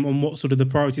again on what sort of the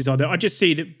priorities are there. I just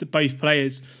see that both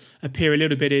players appear a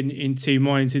little bit in two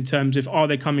minds in terms of, are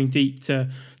they coming deep to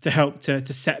help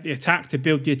to set the attack, to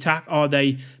build the attack? Are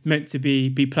they meant to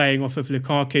be playing off of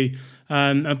Lukaku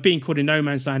and being caught in no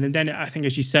man's land? And then I think,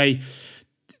 as you say,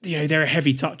 there are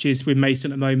heavy touches with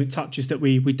Mason at the moment, touches that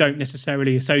we don't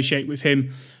necessarily associate with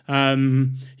him.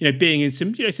 Being in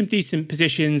some decent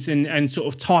positions and sort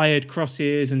of tired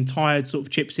crosses and tired sort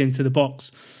of chips into the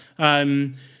box.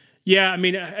 Yeah, I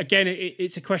mean, again,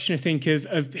 it's a question, I think,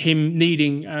 of him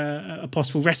needing a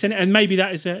possible rest, and maybe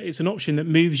that is it's an option that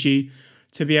moves you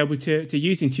to be able to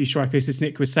using two strikers, as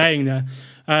Nick was saying there.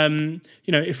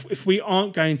 If we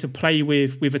aren't going to play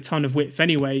with a ton of width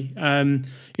anyway,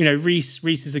 Reece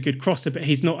is a good crosser, but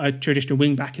he's not a traditional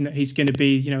wing back in that he's going to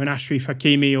be, an Ashraf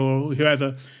Hakimi or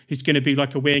whoever who's going to be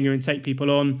like a winger and take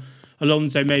people on.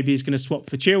 Alonso maybe is going to swap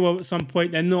for Chilwell at some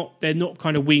point. They're not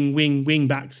kind of wing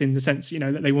backs in the sense,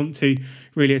 that they want to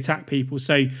really attack people.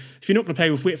 So if you're not going to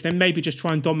play with width, then maybe just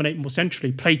try and dominate more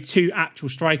centrally. Play two actual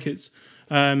strikers.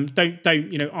 Don't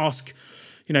ask,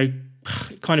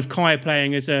 kind of Kaya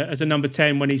playing as a number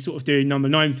 10 when he's sort of doing number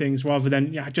 9 things, rather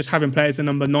than just having players a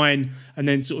number 9 and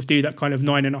then sort of do that kind of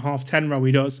 9.5, 10 role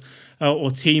he does,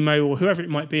 or Timo or whoever it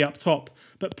might be up top.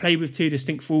 But play with two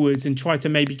distinct forwards and try to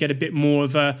maybe get a bit more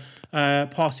of a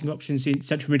passing options in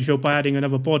central midfield by adding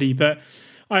another body. But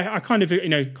I kind of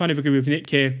agree with Nick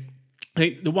here. I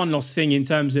think the one last thing in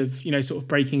terms of sort of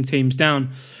breaking teams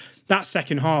down, that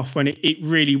second half when it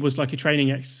really was like a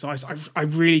training exercise, I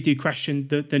really do question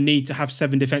the need to have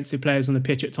 7 defensive players on the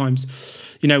pitch at times.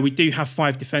 We do have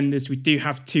 5 defenders, we do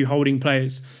have 2 holding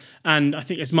players. And I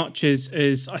think as much as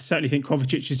I certainly think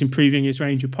Kovacic is improving his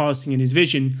range of passing and his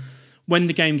vision, when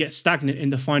the game gets stagnant in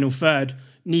the final third,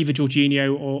 neither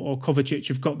Jorginho or Kovacic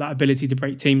have got that ability to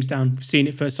break teams down. We've seen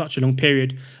it for such a long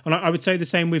period. And I would say the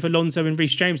same with Alonso and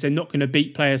Reece James. They're not going to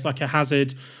beat players like a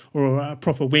Hazard or a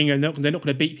proper winger. They're not going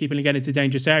to beat people and get into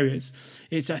dangerous areas.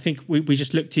 I think we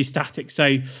just look too static.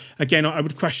 So, again, I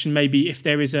would question maybe if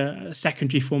there is a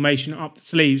secondary formation up the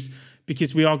sleeves,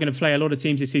 because we are going to play a lot of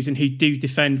teams this season who do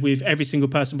defend with every single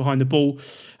person behind the ball,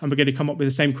 and we're going to come up with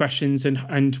the same questions,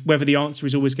 and whether the answer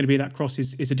is always going to be that cross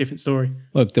is a different story.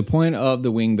 Look, the point of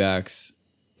the wingbacks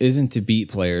isn't to beat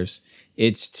players.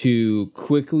 It's to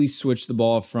quickly switch the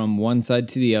ball from one side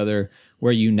to the other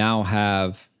where you now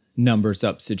have numbers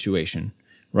up situation,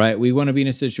 right? We want to be in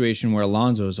a situation where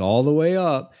Alonso is all the way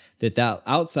up, that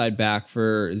outside back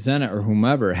for Zenit or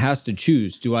whomever has to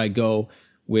choose. Do I go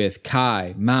with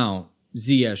Kai, Mount,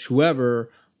 Ziyech,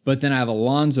 whoever, but then I have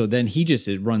Alonso, then he just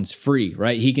runs free,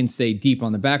 right? He can stay deep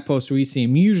on the back post where we see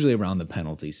him usually around the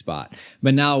penalty spot.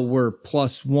 But now we're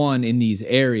 +1 in these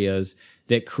areas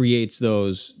that creates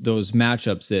those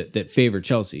matchups that favor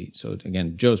Chelsea. So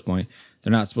again, Joe's point,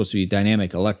 they're not supposed to be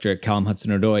dynamic, electric, Callum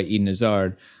Hudson-Odoi, Eden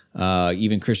Hazard,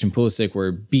 even Christian Pulisic,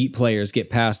 where beat players get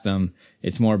past them.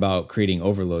 It's more about creating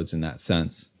overloads in that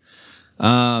sense.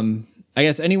 I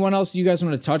guess anyone else you guys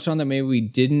want to touch on that maybe we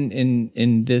didn't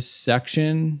in this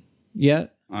section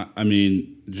yet? I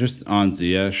mean, just on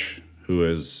Ziyech, who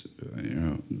is,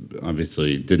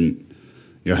 obviously didn't,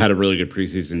 had a really good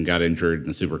preseason, got injured in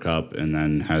the Super Cup, and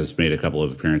then has made a couple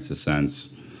of appearances since.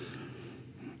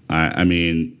 I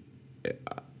mean,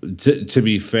 to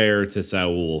be fair to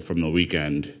Saul from the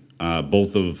weekend,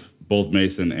 both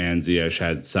Mason and Ziyech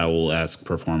had Saul-esque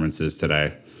performances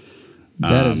today.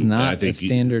 That is not the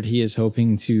standard he is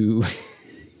hoping to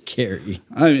carry.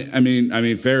 I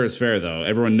mean, fair is fair, though.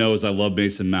 Everyone knows I love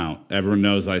Mason Mount. Everyone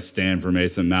knows I stand for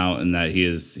Mason Mount and that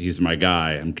he's my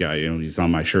guy. He's on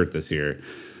my shirt this year.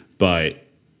 But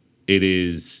it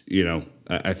is,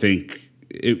 I think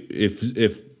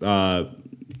if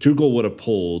Tuchel would have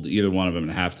pulled either one of them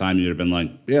at halftime, you'd have been like,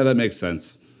 yeah, that makes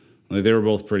sense. Like, they were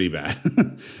both pretty bad.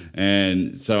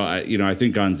 And so I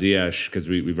think on Ziyech, because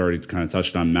we've already kind of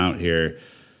touched on Mount here,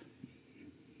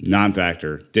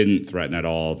 non-factor, didn't threaten at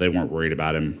all. They weren't worried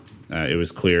about him. It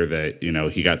was clear that,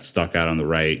 he got stuck out on the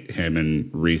right. Him and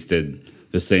Reece did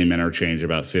the same interchange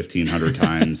about 1,500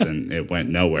 times, and it went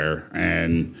nowhere.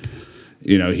 And,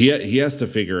 he has to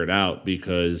figure it out,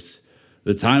 because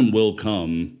the time will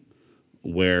come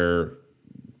where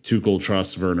Tuchel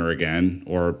trusts Werner again,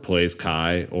 or plays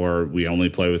Kai, or we only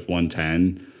play with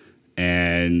 110.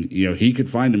 And, he could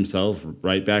find himself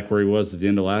right back where he was at the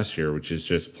end of last year, which is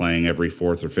just playing every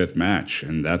fourth or fifth match.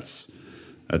 And that's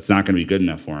not going to be good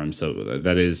enough for him. So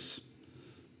that is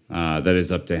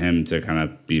up to him to kind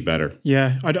of be better.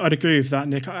 Yeah, I'd agree with that,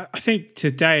 Nick. I think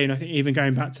today, and I think even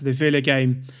going back to the Villa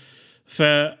game,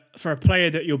 for a player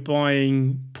that you're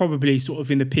buying probably sort of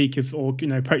in the peak of, or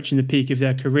approaching the peak of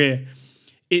their career,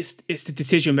 it's the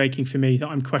decision making for me that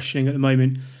I'm questioning at the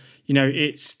moment.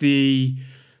 It's the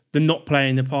not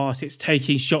playing the pass. It's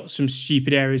taking shots from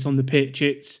stupid areas on the pitch.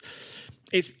 It's.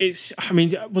 I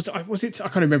mean, was it? I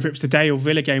can't remember if it was the Day or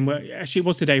Villa game where actually it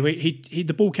was the day where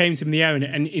the ball came to him in the air,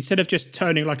 and instead of just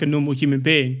turning like a normal human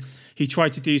being, he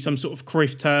tried to do some sort of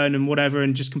Cruyff turn and whatever,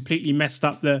 and just completely messed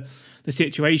up the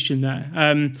situation there.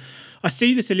 I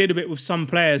see this a little bit with some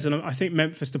players, and I think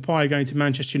Memphis Depay going to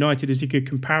Manchester United is a good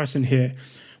comparison here,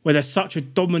 where they're such a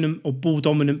dominant or ball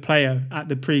dominant player at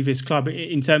the previous club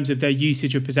in terms of their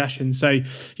usage of possession. So,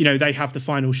 they have the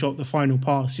final shot, the final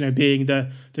pass, being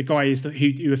the guy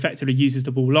who effectively uses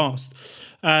the ball last.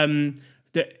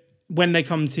 That when they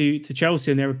come to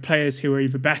Chelsea and there are players who are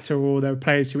either better or there are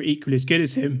players who are equally as good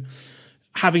as him,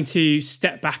 having to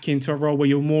step back into a role where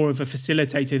you're more of a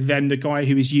facilitator than the guy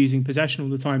who is using possession all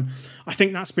the time, I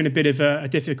think that's been a bit of a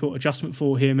difficult adjustment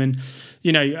for him. And,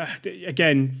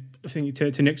 again, I think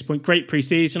to Nick's point, great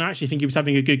pre-season. I actually think he was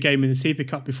having a good game in the Super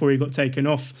Cup before he got taken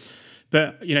off.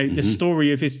 But, the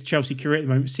story of his Chelsea career at the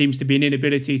moment seems to be an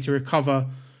inability to recover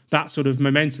that sort of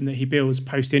momentum that he builds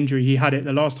post-injury. He had it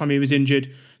the last time he was injured.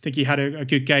 I think he had a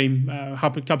good game, a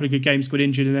couple of good games, got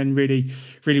injured, and then really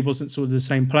wasn't sort of the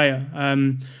same player.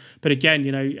 But again,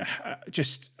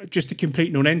 just a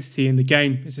complete non-entity in the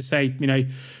game. As I say,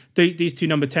 these two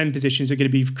number 10 positions are going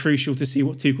to be crucial to see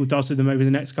what Tuchel does with them over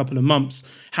the next couple of months.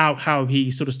 How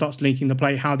he sort of starts linking the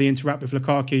play, how they interact with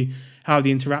Lukaku, how they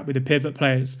interact with the pivot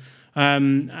players.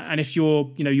 And if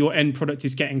your end product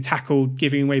is getting tackled,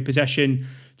 giving away possession,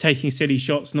 taking silly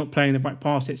shots, not playing the right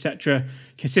pass, etc.,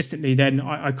 consistently, then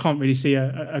I can't really see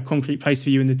a concrete place for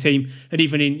you in the team. And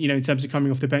even in terms of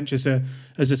coming off the bench as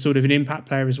a sort of an impact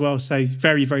player as well. So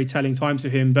very, very telling times for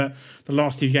him. But the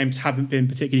last two games haven't been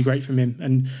particularly great from him.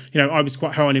 And I was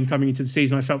quite high on him coming into the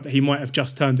season. I felt that he might have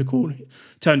just turned a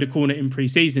corner in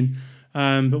pre-season.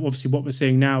 But obviously what we're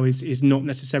seeing now is not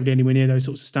necessarily anywhere near those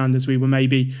sorts of standards we were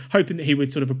maybe hoping that he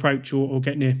would sort of approach or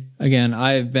get near. Again,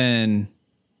 I've been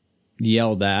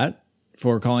yelled at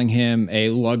for calling him a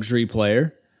luxury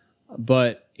player,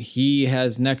 but he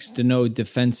has next to no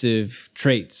defensive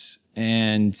traits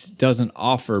and doesn't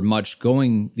offer much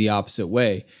going the opposite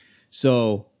way.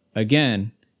 So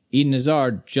again, Eden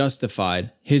Hazard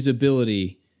justified his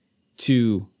ability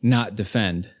to not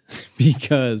defend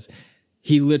because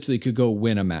he literally could go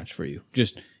win a match for you.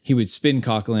 He would spin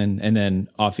Coquelin and then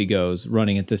off he goes,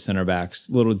 running at the center backs.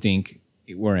 Little dink,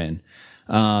 we're in.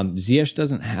 Ziyech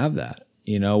doesn't have that,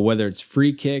 whether it's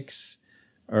free kicks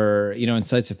or,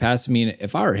 incisive pass. I mean,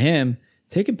 if I were him,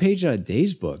 take a page out of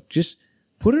Dave's book. Just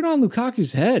put it on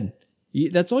Lukaku's head.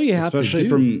 That's all you have to do.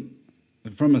 Especially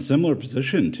from a similar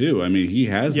position, too. I mean, he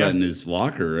has that in his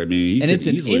locker. I mean, he could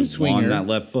easily won that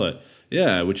left foot.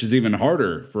 Yeah, which is even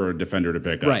harder for a defender to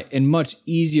pick up. Right, and much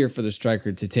easier for the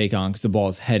striker to take on because the ball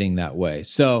is heading that way.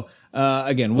 So,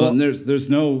 again, and there's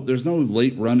no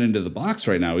late run into the box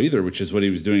right now either, which is what he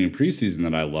was doing in preseason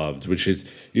that I loved, which is,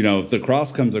 if the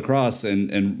cross comes across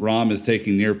and Rom is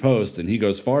taking near post and he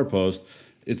goes far post,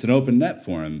 it's an open net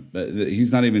for him. But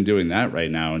he's not even doing that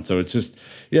right now. And so it's just,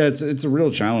 it's a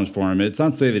real challenge for him. It's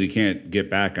not to say that he can't get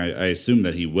back. I assume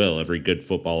that he will. Every good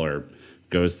footballer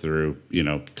goes through,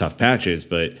 tough patches,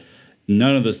 but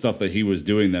none of the stuff that he was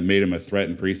doing that made him a threat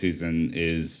in preseason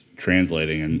is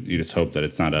translating, and you just hope that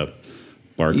it's not a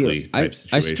Barkley type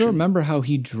situation. I still remember how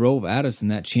he drove at us in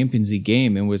that Champions League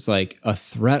game and was like a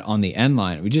threat on the end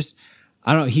line.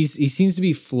 I don't know, he seems to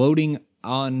be floating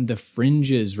on the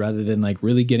fringes rather than like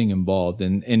really getting involved,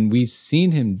 and we've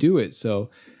seen him do it. So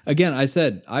again,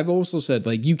 I've also said,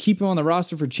 like, you keep him on the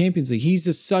roster for Champions League. He's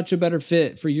just such a better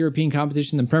fit for European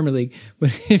competition than Premier League.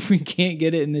 But if we can't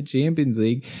get it in the Champions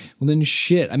League, well, then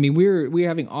shit. I mean, we're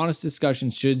having honest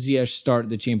discussions. Should Ziyech start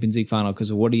the Champions League final because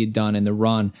of what he had done in the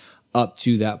run up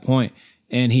to that point.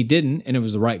 And he didn't, and it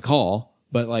was the right call.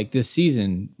 But like this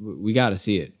season, we got to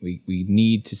see it. We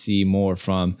need to see more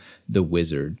from the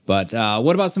Wizard. But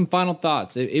what about some final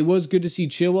thoughts? It was good to see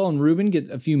Chilwell and Ruben get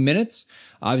a few minutes.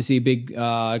 Obviously, a big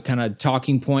kind of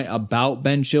talking point about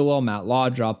Ben Chilwell. Matt Law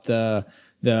dropped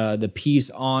the piece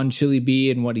on Chili B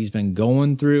and what he's been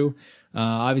going through.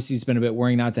 Obviously, it's been a bit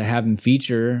worrying not to have him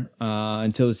feature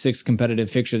until the 6th competitive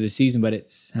fixture of the season. But it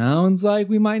sounds like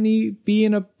we might be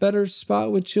in a better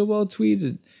spot with Chilwell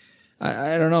tweets.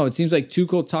 I don't know. It seems like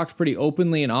Tuchel talked pretty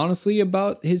openly and honestly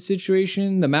about his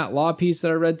situation. The Matt Law piece that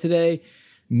I read today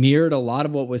mirrored a lot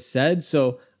of what was said.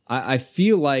 So I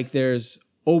feel like there's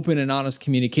open and honest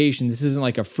communication. This isn't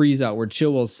like a freeze out where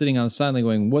Chilwell's sitting on the sideline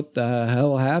going, what the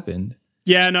hell happened?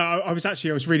 Yeah, no, I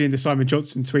was reading the Simon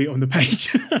Johnson tweet on the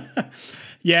page.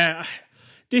 Yeah,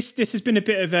 this has been a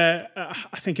bit of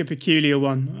I think a peculiar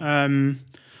one.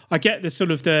 I get the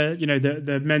sort of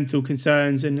the mental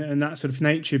concerns and that sort of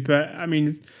nature, but I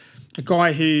mean, a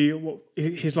guy who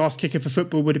his last kicker for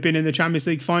football would have been in the Champions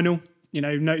League final.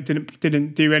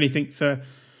 Didn't do anything for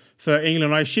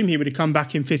England. I assume he would have come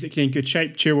back in physically in good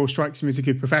shape. Chilwell strikes him as a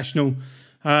good professional.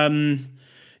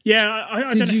 Yeah,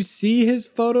 I Did you see his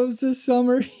photos this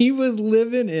summer? He was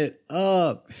living it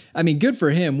up. I mean, good for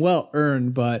him. Well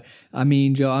earned. But, I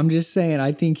mean, Joe, I'm just saying,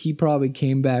 I think he probably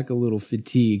came back a little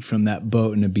fatigued from that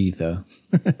boat in Ibiza.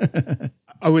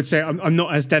 I would say I'm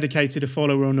not as dedicated a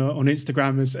follower on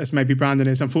Instagram as maybe Brandon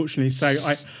is, unfortunately. So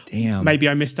maybe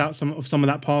I missed out some of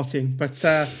that partying. But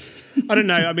I don't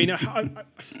know. I mean,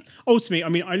 ultimately, I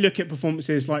mean, I look at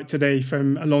performances like today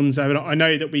from Alonso, and I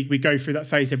know that we go through that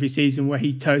phase every season where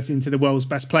he turns into the world's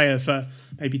best player for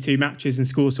maybe 2 matches and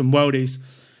scores some worldies.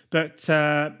 But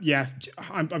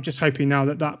I'm just hoping now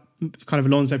that kind of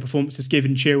Alonso performance has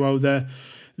given Chilwell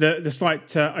the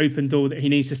slight open door that he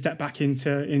needs to step back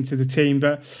into the team.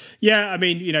 But yeah, I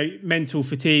mean, mental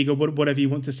fatigue or whatever you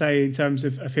want to say in terms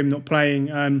of him not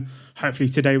playing. Hopefully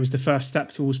today was the first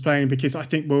step towards playing, because I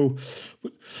think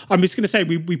I'm just going to say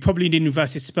we probably need him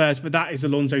versus Spurs, but that is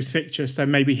Alonso's fixture. So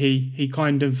maybe he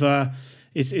kind of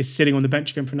is sitting on the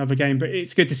bench again for another game. But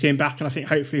it's good to see him back, and I think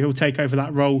hopefully he'll take over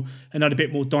that role and add a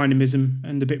bit more dynamism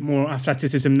and a bit more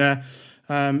athleticism there.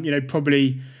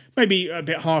 Probably maybe a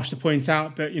bit harsh to point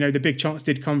out, but the big chance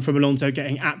did come from Alonso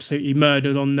getting absolutely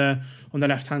murdered on the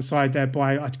left-hand side there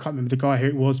by, I can't remember the guy who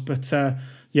it was, but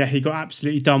he got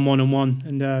absolutely done one-on-one,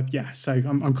 and so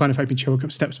I'm kind of hoping Chilwell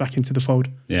steps back into the fold.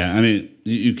 Yeah, I mean,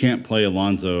 you can't play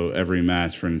Alonso every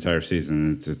match for an entire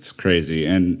season. It's crazy,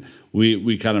 and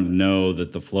we kind of know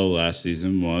that the flow last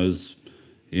season was,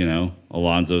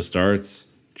 Alonso starts,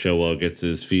 Chilwell gets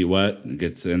his feet wet,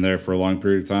 gets in there for a long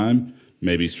period of time,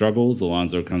 maybe struggles,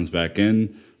 Alonso comes back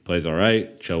in, plays all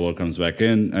right, Chilwell comes back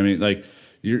in. I mean, like,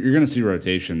 you're going to see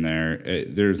rotation there.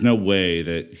 There's no way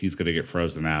that he's going to get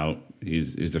frozen out.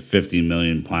 He's a 50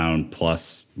 million pound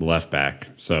plus left back,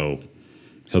 so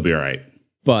he'll be all right.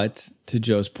 But to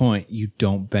Joe's point, you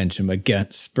don't bench him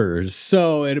against Spurs,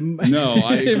 so I agree.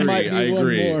 It might be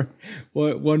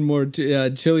one more.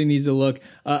 Chile needs to look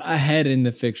ahead in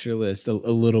the fixture list a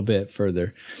little bit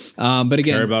further. But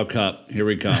again, Carabao Cup, here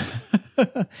we come.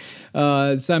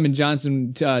 Simon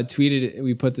Johnson tweeted,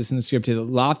 we put this in the script here, that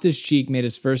Loftus-Cheek made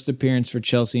his first appearance for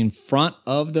Chelsea in front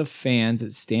of the fans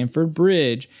at Stamford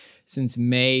Bridge since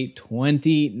May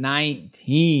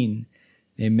 2019.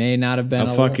 It may not have been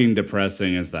How fucking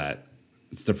depressing is that?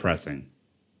 It's depressing.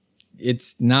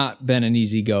 It's not been an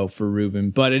easy go for Ruben,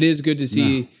 but it is good to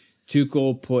see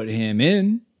Tuchel put him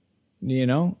in.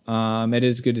 It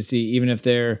is good to see, even if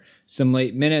they're some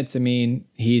late minutes. I mean,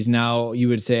 he's now, you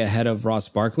would say, ahead of Ross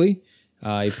Barkley.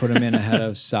 You put him in ahead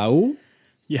of Saul.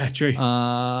 Yeah, true.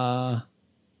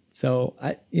 So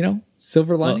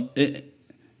silver lining. Well,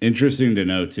 interesting to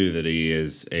know too that he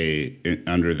is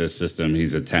under this system,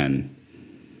 he's a 10.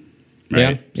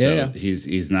 Right. Yeah.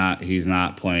 He's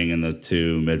not playing in the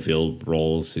 2 midfield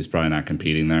roles. He's probably not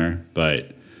competing there,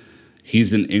 but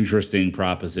he's an interesting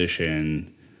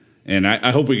proposition. And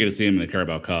I hope we get to see him in the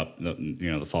Carabao Cup,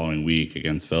 the following week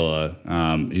against Villa.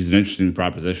 He's an interesting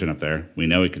proposition up there. We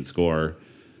know he can score.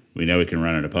 We know he can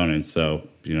run at opponents. So,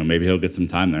 maybe he'll get some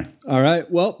time there. All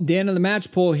right. Well, Dan of the match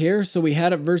poll here. So we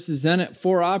had it versus Zenit.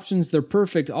 4 options. They're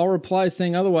perfect. I'll reply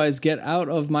saying otherwise. Get out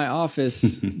of my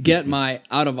office. Get my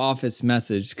out of office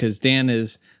message, because Dan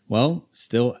is,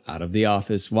 still out of the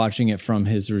office watching it from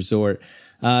his resort.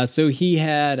 So he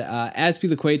had Aspi,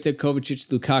 Laqueta, Kovacic,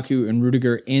 Lukaku, and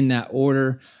Rudiger in that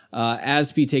order.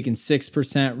 Aspi taking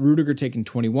 6%, Rudiger taking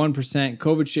 21%,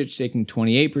 Kovacic taking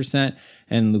 28%,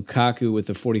 and Lukaku with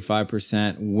a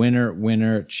 45%.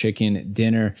 Winner, chicken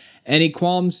dinner. Any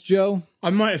qualms, Joe? I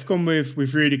might have gone with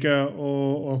Rudiger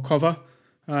or Kova.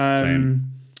 Same.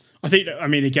 I think,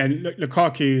 again,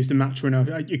 Lukaku is the match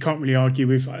winner. You can't really argue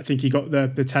with. I think he got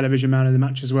the television man of the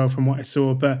match as well from what I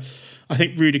saw. But I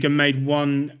think Rudiger made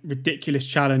one ridiculous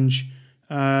challenge.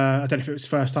 I don't know if it was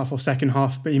first half or second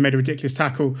half, but he made a ridiculous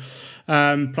tackle.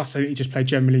 Plus, I think he just played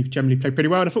generally played pretty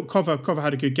well. And I thought Kova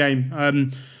had a good game.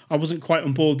 I wasn't quite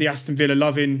on board the Aston Villa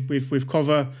loving with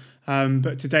Kova.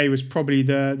 But today was probably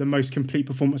the most complete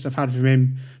performance I've had from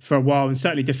him for a while. And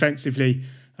certainly defensively,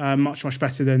 much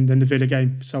better than the Villa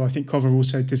game. So I think Kova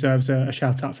also deserves a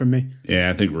shout out from me. Yeah,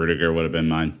 I think Rudiger would have been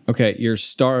mine. Okay, your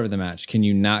star of the match. Can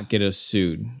you not get us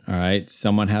sued? All right,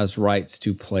 someone has rights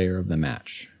to player of the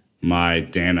match. My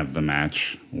Dan of the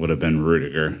match would have been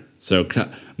Rudiger. So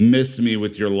miss me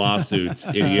with your lawsuits,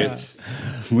 idiots.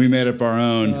 We made up our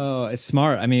own. Oh, it's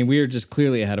smart. I mean, we are just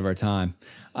clearly ahead of our time.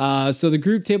 So the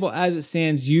group table as it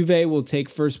stands, Juve will take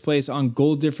first place on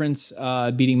goal difference,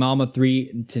 beating Malmo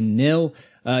 3-0.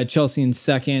 Chelsea in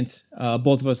second,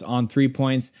 both of us on 3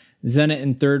 points. Zenit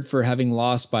in third for having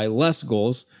lost by less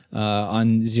goals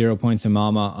on 0 points, and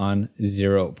Malmo on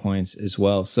 0 points as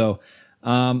well. So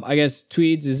I guess,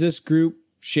 Tweeds, is this group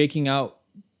shaking out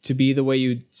to be the way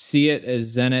you see it,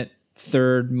 as Zenit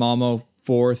third, Malmo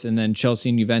fourth, and then Chelsea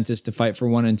and Juventus to fight for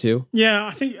 1 and 2? Yeah,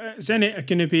 I think Zenit are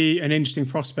going to be an interesting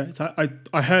prospect.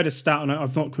 I heard a stat, and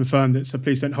I've not confirmed it, so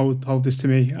please don't hold this to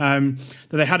me, that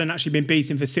they hadn't actually been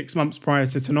beaten for 6 months prior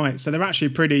to tonight. So they're actually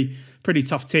a pretty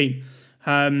tough team.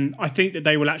 I think that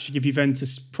they will actually give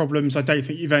Juventus problems. I don't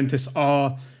think Juventus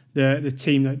are the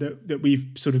team that we've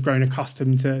sort of grown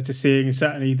accustomed to seeing, and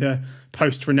certainly the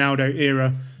post-Ronaldo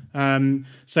era.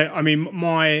 So, I mean,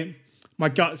 my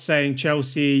gut's saying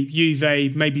Chelsea,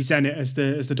 Juve, maybe Zenit as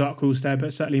the dark horse there,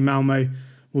 but certainly Malmo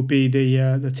will be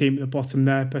the team at the bottom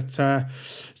there. But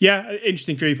yeah,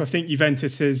 interesting group. I think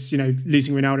Juventus has,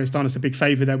 losing Ronaldo has done us a big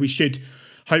favour there. We should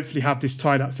hopefully have this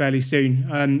tied up fairly soon.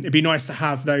 It'd be nice to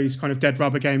have those kind of dead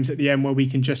rubber games at the end where we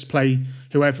can just play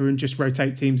whoever and just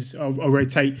rotate teams or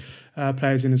rotate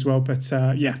players in as well. But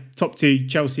yeah, top two,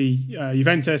 Chelsea,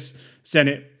 Juventus,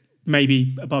 Zenit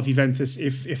maybe above Juventus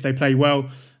if they play well.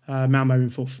 Malmo in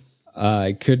fourth.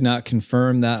 I could not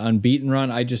confirm that unbeaten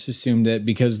run. I just assumed that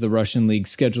because the Russian league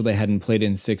schedule, they hadn't played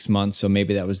in 6 months, so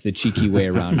maybe that was the cheeky way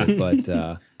around it.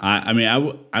 But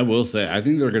I will say, I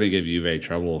think they're going to give Juve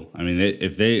trouble. I mean,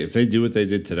 if they do what they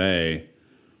did today,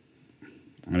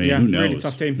 I mean, who knows? Really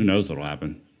tough team. Who knows what'll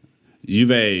happen?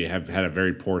 Juve have had a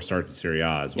very poor start to Serie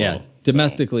A as well. Yeah,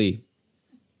 domestically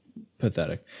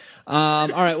pathetic. All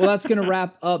right, well, that's going to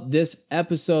wrap up this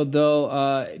episode,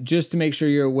 though. Just to make sure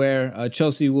you're aware,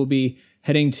 Chelsea will be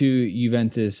heading to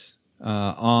Juventus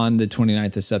on the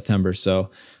 29th of September. So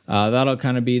that'll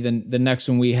kind of be the next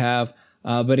one we have.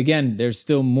 But again, there's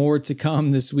still more to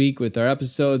come this week with our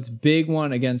episodes. Big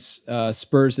one against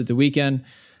Spurs at the weekend.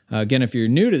 Again, if you're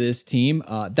new to this team,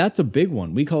 that's a big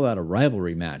one. We call that a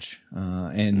rivalry match.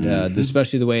 And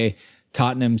especially the way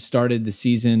Tottenham started the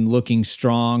season looking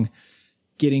strong,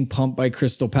 getting pumped by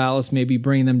Crystal Palace, maybe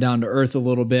bringing them down to earth a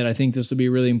little bit. I think this will be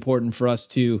really important for us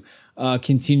to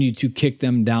continue to kick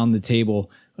them down the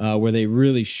table where they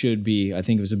really should be. I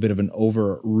think it was a bit of an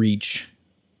overreach,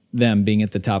 them being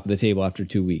at the top of the table after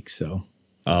 2 weeks. So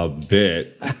a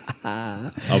bit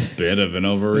of an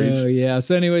overreach. Yeah.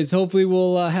 So anyways, hopefully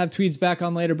we'll have Tweeds back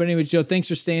on later. But anyways, Joe, thanks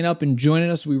for staying up and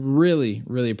joining us. We really,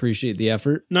 really appreciate the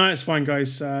effort. No, it's fine,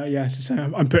 guys.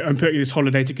 I'm putting this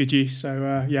holiday to good use.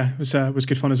 So it was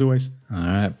good fun as always. All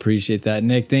right. Appreciate that,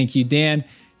 Nick. Thank you, Dan.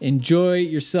 Enjoy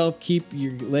yourself. Keep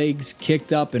your legs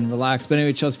kicked up and relax. But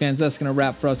anyway, Chelsea fans, that's going to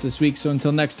wrap for us this week. So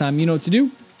until next time, you know what to do.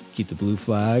 Keep the blue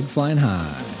flag flying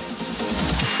high.